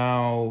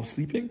now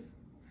sleeping?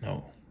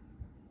 No.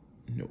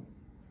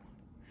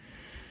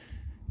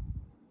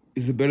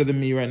 Is it better than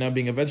me right now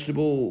being a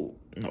vegetable?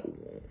 No.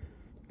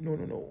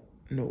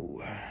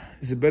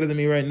 Is it better than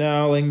me right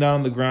now laying down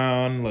on the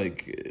ground?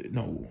 Like,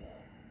 no,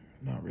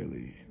 not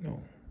really.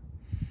 No.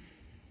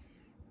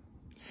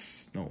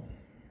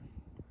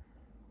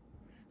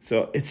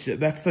 So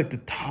that's like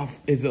the tough.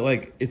 It's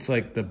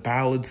like the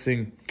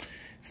balancing.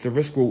 It's the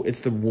risk. It's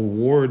the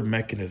reward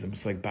mechanism.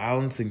 It's like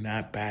balancing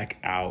that back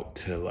out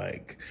to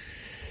like,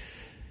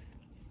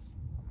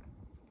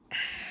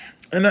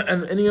 and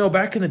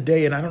back in the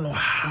day, and I don't know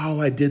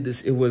how I did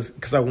this. It was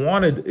because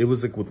it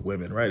was like with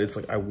women, right? It's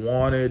like I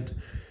wanted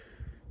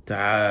to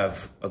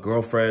have a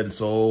girlfriend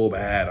so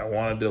bad. I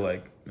wanted to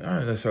like,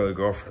 not necessarily a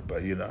girlfriend,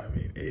 but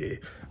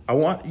I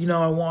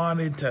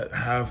wanted to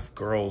have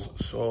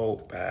girls so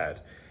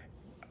bad.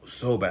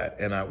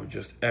 And I would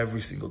just, every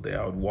single day,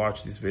 I would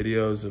watch these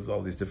videos of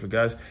all these different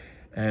guys,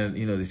 and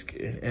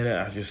and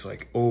I just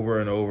like over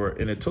and over,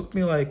 and it took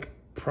me like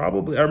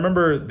probably, I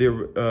remember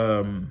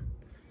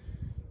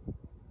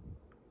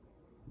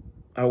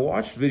I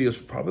watched videos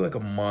for probably like a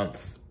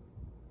month,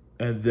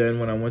 and then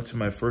when I went to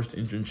my first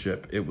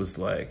internship, it was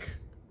like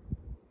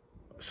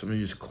something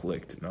just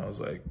clicked, and I was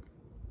like,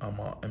 I'm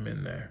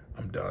in there,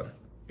 I'm done.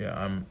 Yeah,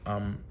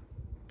 I'm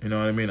you know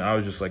what I mean? I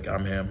was just like,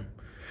 I'm him.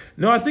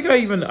 No, I think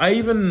I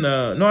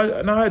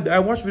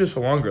watched videos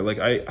for longer. Like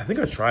I think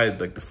I tried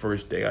like the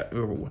first day.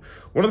 One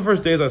of the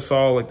first days I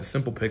saw like the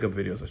simple pickup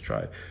videos I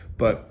tried,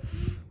 but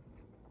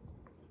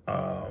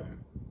I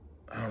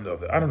don't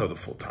know the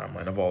full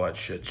timeline of all that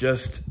shit.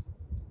 Just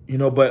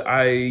but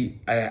I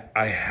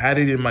had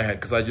it in my head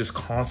because I just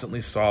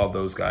constantly saw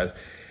those guys.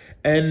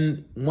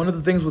 And one of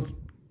the things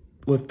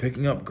with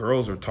picking up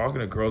girls or talking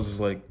to girls is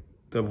like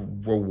the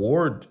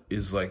reward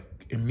is like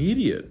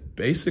immediate,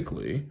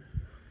 basically.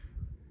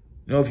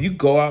 If you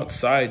go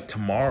outside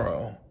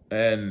tomorrow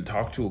and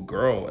talk to a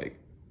girl, like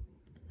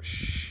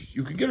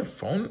you can get a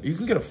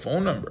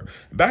phone number.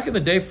 Back in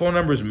the day, phone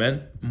numbers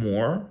meant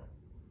more.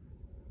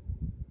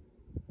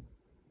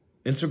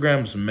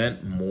 Instagrams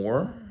meant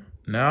more.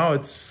 Now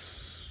it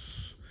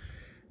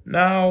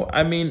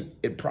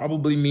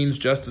probably means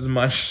just as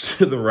much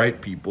to the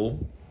right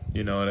people.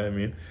 You know what I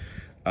mean?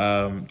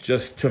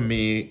 Just to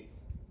me,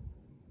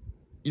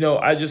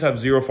 I just have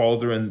zero follow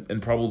through and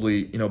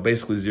probably,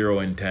 basically zero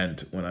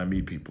intent when I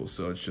meet people.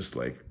 So it's just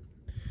like,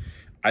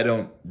 I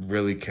don't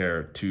really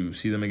care to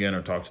see them again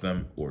or talk to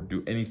them or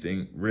do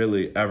anything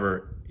really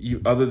ever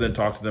other than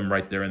talk to them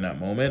right there in that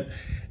moment.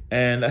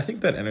 And I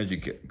think that energy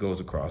goes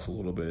across a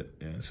little bit.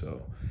 And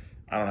so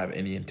I don't have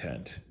any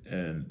intent,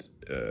 and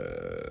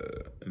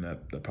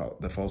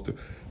that falls through.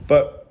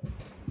 But,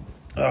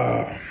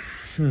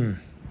 and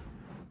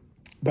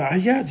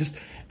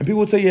people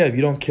would say, if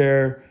you don't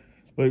care,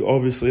 Like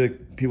obviously,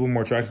 like people are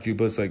more attracted to you,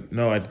 but it's like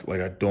no, I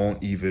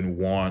don't even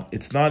want.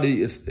 It's not.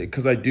 It's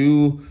because I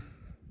do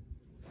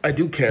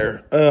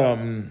care.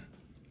 On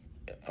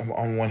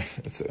one,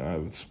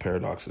 it's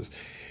paradoxes.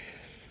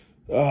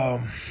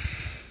 Um,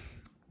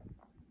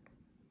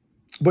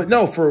 but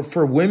no,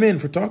 for women,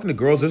 for talking to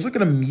girls, there's like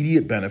an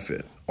immediate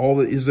benefit. All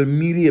that is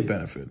immediate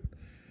benefit.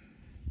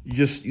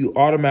 You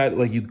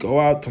automatically, like, you go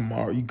out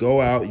tomorrow, you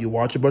go out, you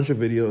watch a bunch of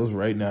videos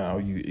right now,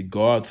 you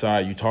go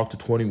outside, you talk to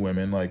 20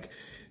 women, like,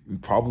 you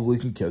probably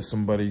can kiss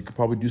somebody, you could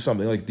probably do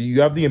something, like,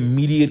 you have the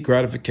immediate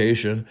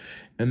gratification,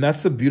 and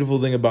that's the beautiful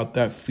thing about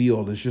that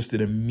field. It's just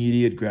an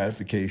immediate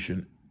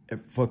gratification,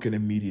 fucking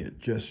immediate,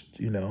 just,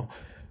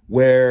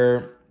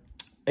 where,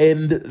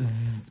 and,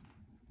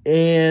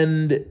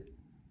 and,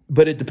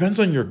 but it depends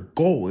on your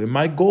goal, and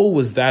my goal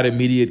was that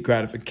immediate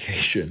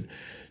gratification.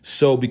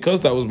 So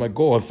because that was my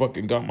goal, I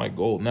fucking got my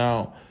goal.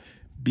 Now,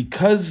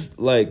 because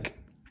like,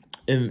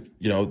 and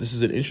this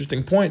is an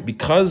interesting point,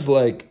 because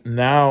like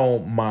now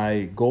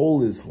my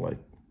goal is like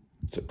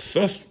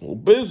successful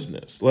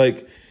business.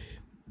 Like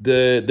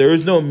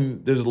there's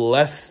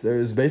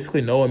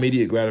basically no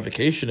immediate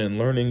gratification in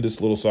learning this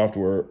little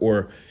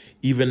software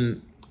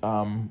even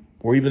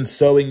or even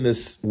sewing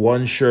this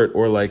one shirt,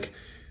 or like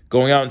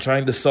going out and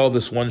trying to sell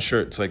this one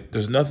shirt. It's like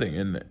there's nothing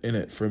in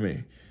it for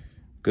me,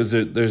 because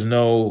there's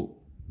no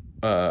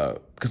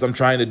because I'm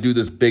trying to do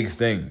this big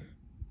thing,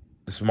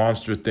 this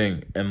monster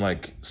thing, and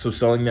like, so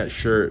selling that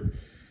shirt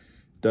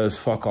does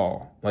fuck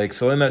all. Like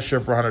selling that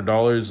shirt for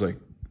 $100, like,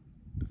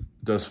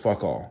 does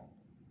fuck all,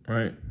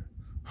 right?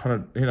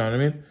 100, you know what I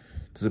mean?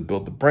 Does it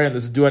build the brand?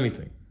 Does it do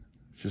anything?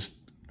 It's just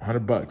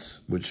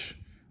 $100, which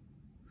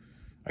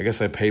I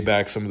guess I pay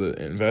back some of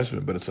the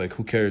investment, but it's like,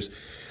 who cares?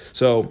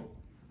 So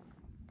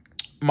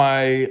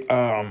my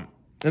and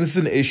this is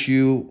an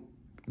issue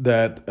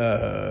that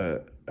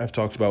I've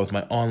talked about with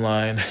my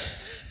online.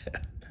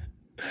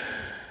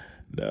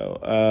 No,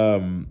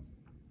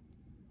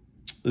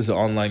 there's an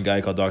online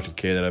guy called Dr.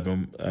 K that I've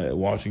been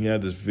watching. He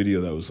had this video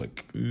that was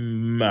like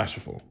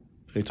masterful.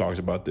 He talks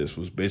about this. It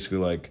was basically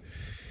like,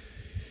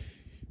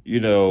 he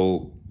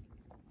was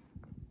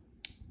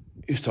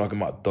talking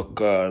about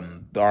dukkha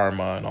and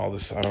dharma and all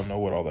this. I don't know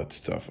what all that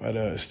stuff.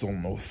 I still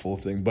don't know the full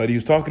thing, but he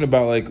was talking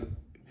about like,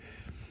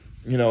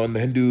 in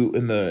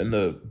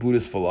the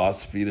Buddhist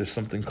philosophy, there's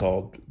something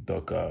called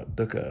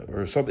dukkha,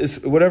 or something.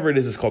 It's whatever it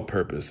is. It's called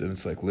purpose, and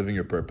it's like living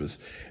your purpose.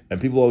 And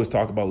people always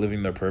talk about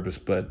living their purpose,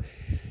 but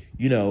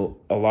a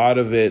lot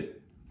of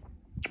it,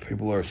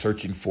 people are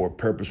searching for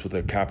purpose with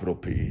a capital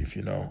P, if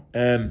you know.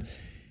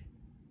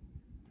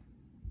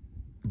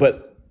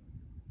 But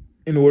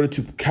in order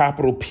to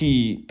capital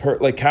P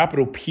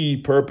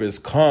purpose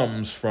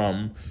comes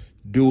from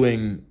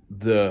doing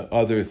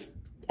all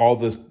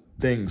the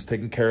things,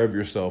 taking care of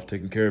yourself,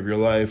 taking care of your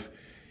life,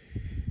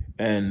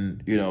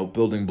 and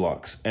building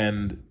blocks.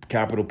 And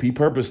capital P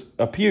purpose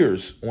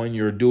appears when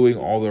you're doing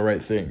all the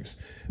right things.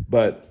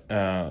 But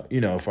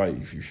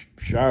if you're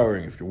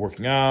showering, if you're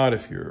working out,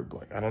 if you're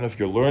like, I don't know, if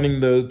you're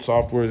learning the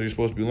softwares you're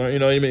supposed to be learning,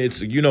 what I mean? It's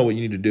what you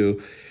need to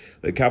do.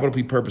 The capital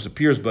P purpose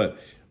appears, but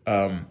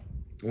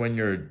when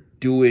you're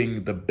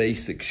doing the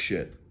basic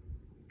shit.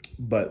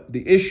 But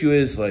the issue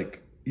is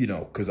like,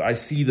 because I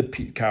see the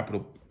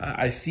capital.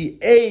 I see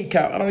a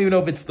cap. I don't even know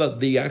if it's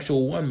the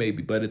actual one,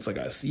 maybe, but it's like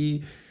I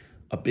see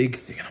a big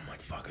thing, and I'm like,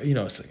 fuck,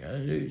 it's like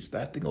there's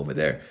that thing over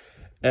there,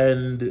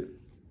 and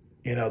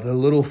the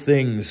little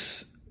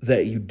things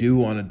that you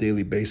do on a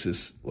daily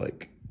basis,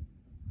 like,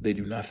 they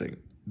do nothing.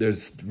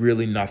 There's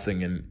really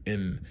nothing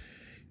in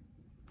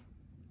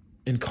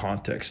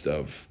context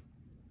of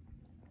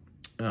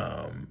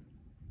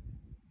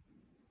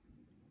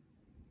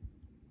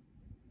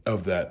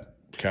that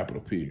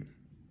capital P.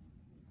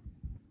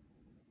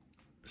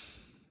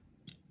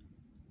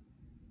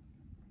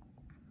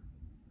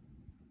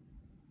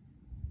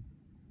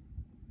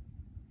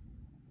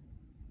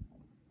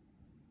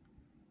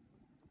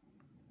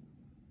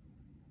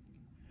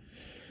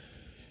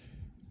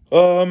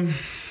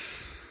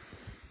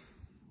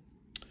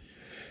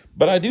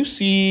 But I do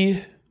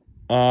see,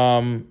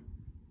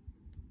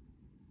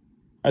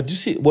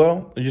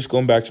 well, just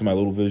going back to my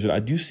little vision, I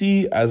do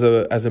see as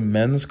a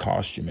men's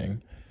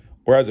costuming,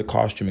 or as a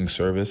costuming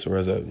service, or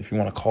if you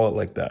want to call it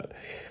like that,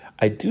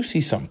 I do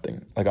see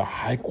something like a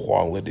high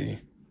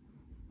quality,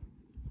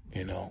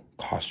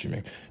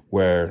 costuming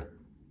where,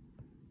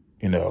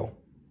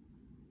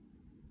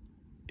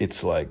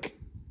 it's like,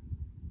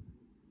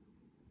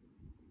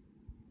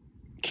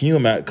 can you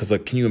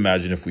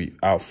imagine if we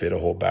outfit a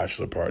whole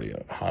bachelor party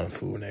at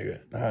Hanfu,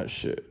 nigga? That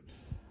shit.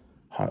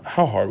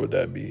 How hard would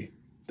that be?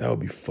 That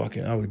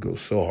would go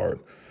so hard.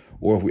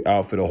 Or if we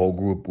outfit a whole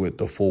group with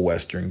the full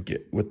Western, you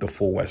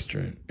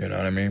know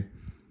what I mean?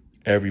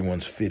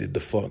 Everyone's fitted the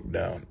fuck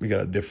down.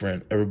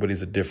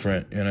 Everybody's a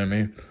different, you know what I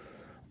mean?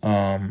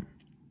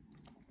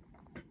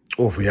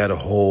 Or if we had a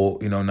whole,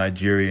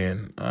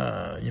 Nigerian,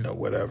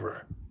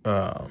 whatever.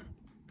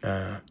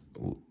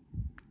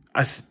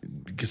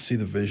 You can see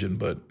the vision,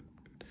 but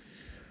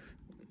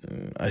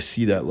I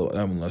see that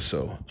one less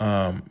so.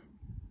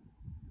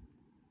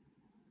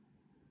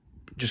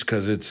 just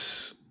because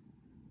it's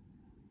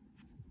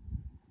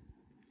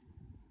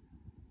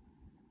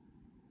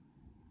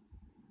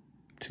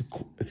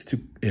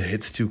it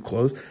hits too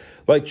close.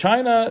 Like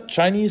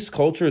Chinese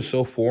culture is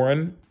so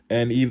foreign,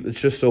 and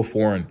it's just so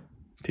foreign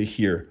to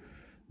hear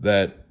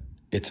that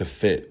it's a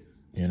fit.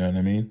 You know what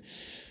I mean?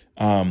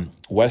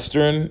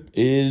 Western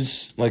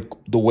is like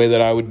the way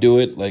that I would do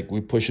it. Like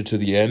we push it to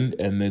the end,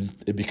 and then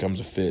it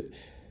becomes a fit.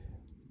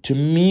 To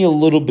me, a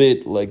little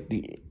bit like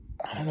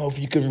I don't know if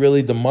you can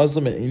really, the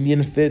Muslim and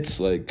Indian fits,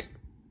 like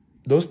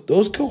those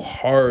go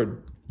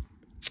hard,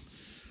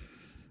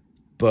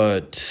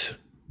 but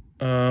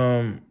I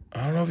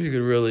don't know if you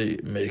could really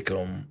make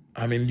them.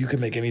 I mean, you can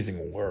make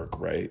anything work,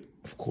 right?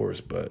 Of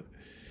course, but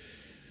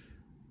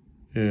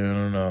yeah, I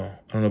don't know.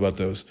 I don't know about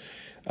those.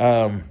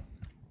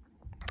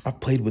 I've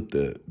played with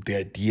the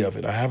idea of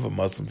it. I have a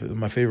Muslim fit. It's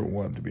my favorite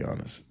one, to be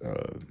honest.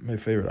 My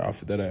favorite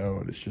outfit that I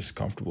own. It's just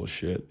comfortable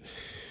shit.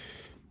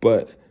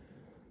 But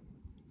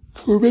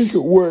we'll make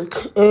it work.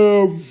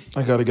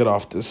 I gotta get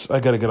off this. Is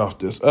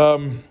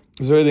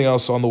there anything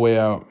else on the way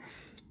out?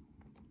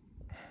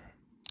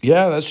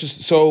 Yeah, that's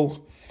just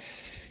so.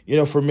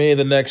 For me,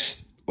 the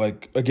next,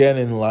 like, again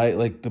in light,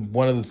 like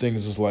one of the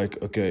things is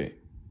like, okay,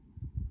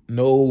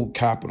 no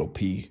capital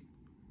P.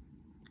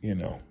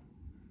 No.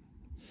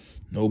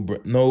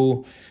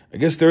 I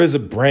guess there is a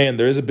brand.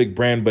 There is a big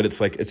brand, but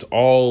it's like it's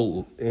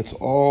all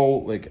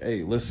like,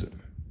 hey, listen.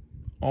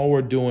 All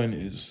we're doing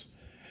is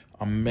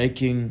I'm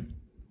making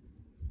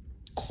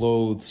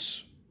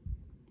clothes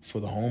for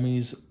the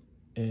homies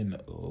in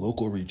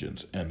local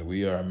regions, and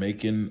we are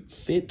making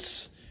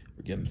fits.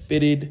 We're getting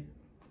fitted.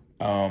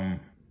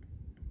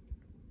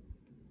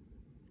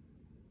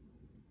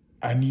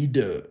 I need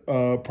to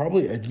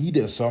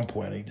at some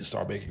point I need to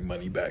start making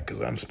money back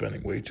because I'm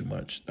spending way too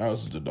much,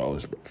 thousands of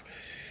dollars, bro.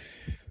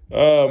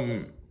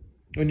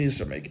 We need to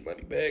start making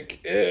money back.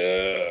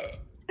 I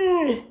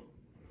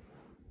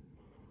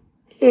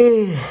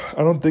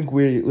don't think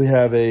we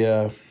have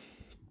a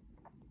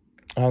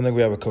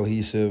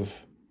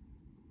cohesive.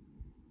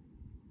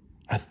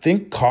 I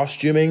think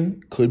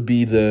costuming could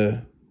be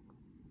the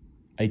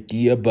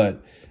idea,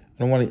 but I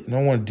don't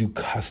want to do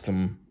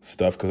custom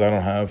stuff because I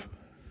don't have.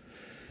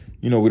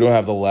 We don't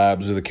have the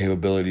labs or the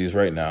capabilities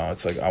right now.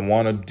 It's like I do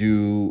want to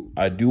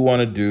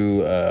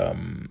do,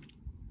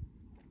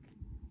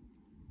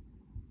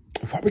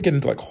 probably get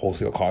into like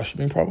wholesale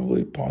costuming,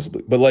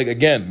 possibly. But like,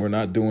 again, we're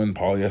not doing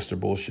polyester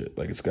bullshit.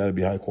 Like it's got to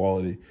be high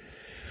quality.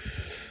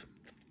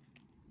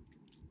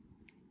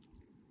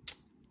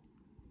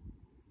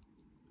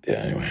 Yeah,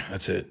 anyway,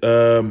 that's it.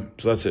 So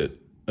that's it.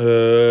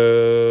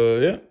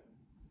 Yeah,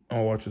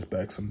 I'll watch this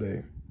back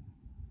someday.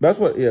 That's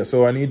what, yeah,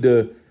 so I need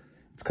to,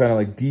 it's kind of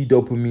like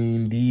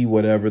D-dopamine, D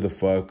whatever the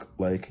fuck,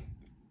 like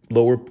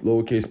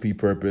lowercase p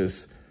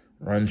purpose,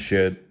 run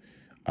shit.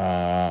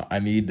 I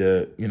need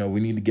to, we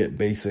need to get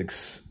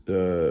basics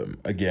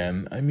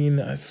again. I mean,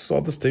 I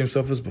saw the same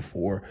stuff as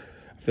before.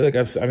 I feel like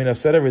I've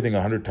said everything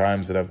 100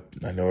 times that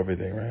I know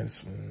everything, right?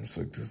 It's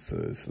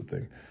the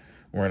thing.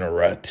 We're in a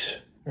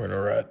rut.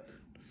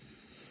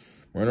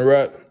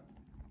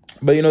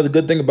 But the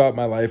good thing about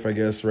my life, I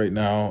guess, right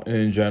now and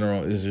in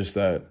general is just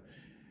that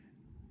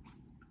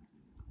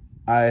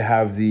I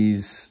have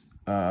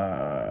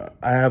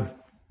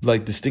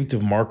like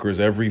distinctive markers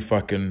every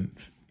fucking,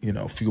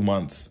 few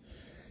months.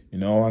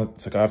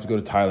 It's like I have to go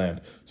to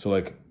Thailand. So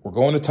like we're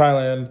going to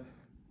Thailand.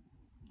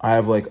 I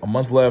have like a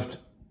month left.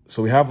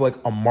 So we have like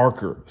a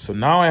marker. So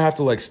now I have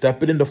to like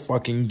step it into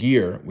fucking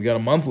gear. We got a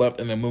month left.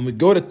 And then when we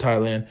go to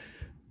Thailand,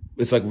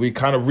 it's like we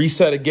kind of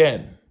reset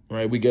again,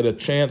 right? We get a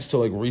chance to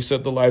like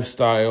reset the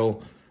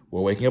lifestyle.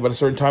 We're waking up at a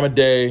certain time of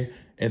day.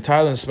 In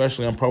Thailand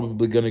especially, I'm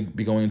probably going to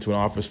be going into an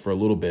office for a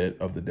little bit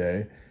of the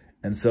day.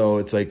 And so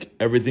it's like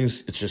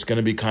it's just going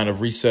to be kind of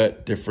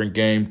reset, different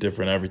game,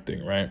 different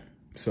everything, right?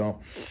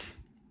 So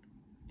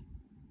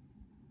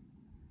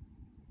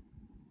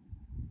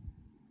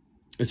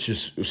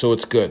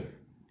it's good.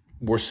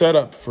 We're set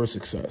up for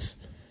success.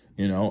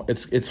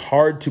 It's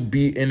hard to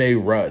be in a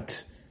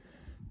rut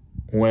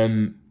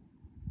when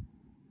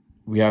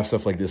we have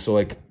stuff like this. So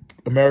like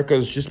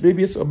America's a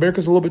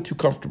little bit too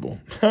comfortable,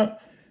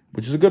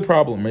 which is a good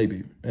problem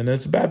maybe. And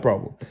it's a bad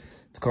problem.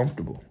 It's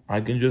comfortable. I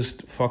can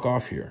just fuck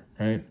off here,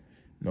 right?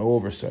 No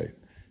oversight.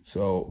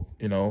 So,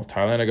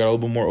 Thailand, I got a little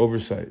bit more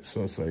oversight.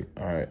 So it's like,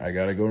 all right, I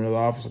got to go into the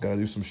office. I got to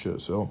do some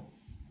shit. So,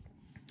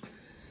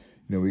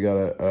 we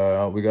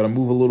gotta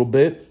move a little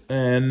bit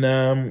and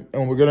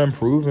we're gonna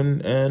improve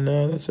and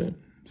that's it.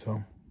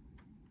 So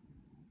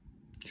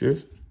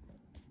cheers.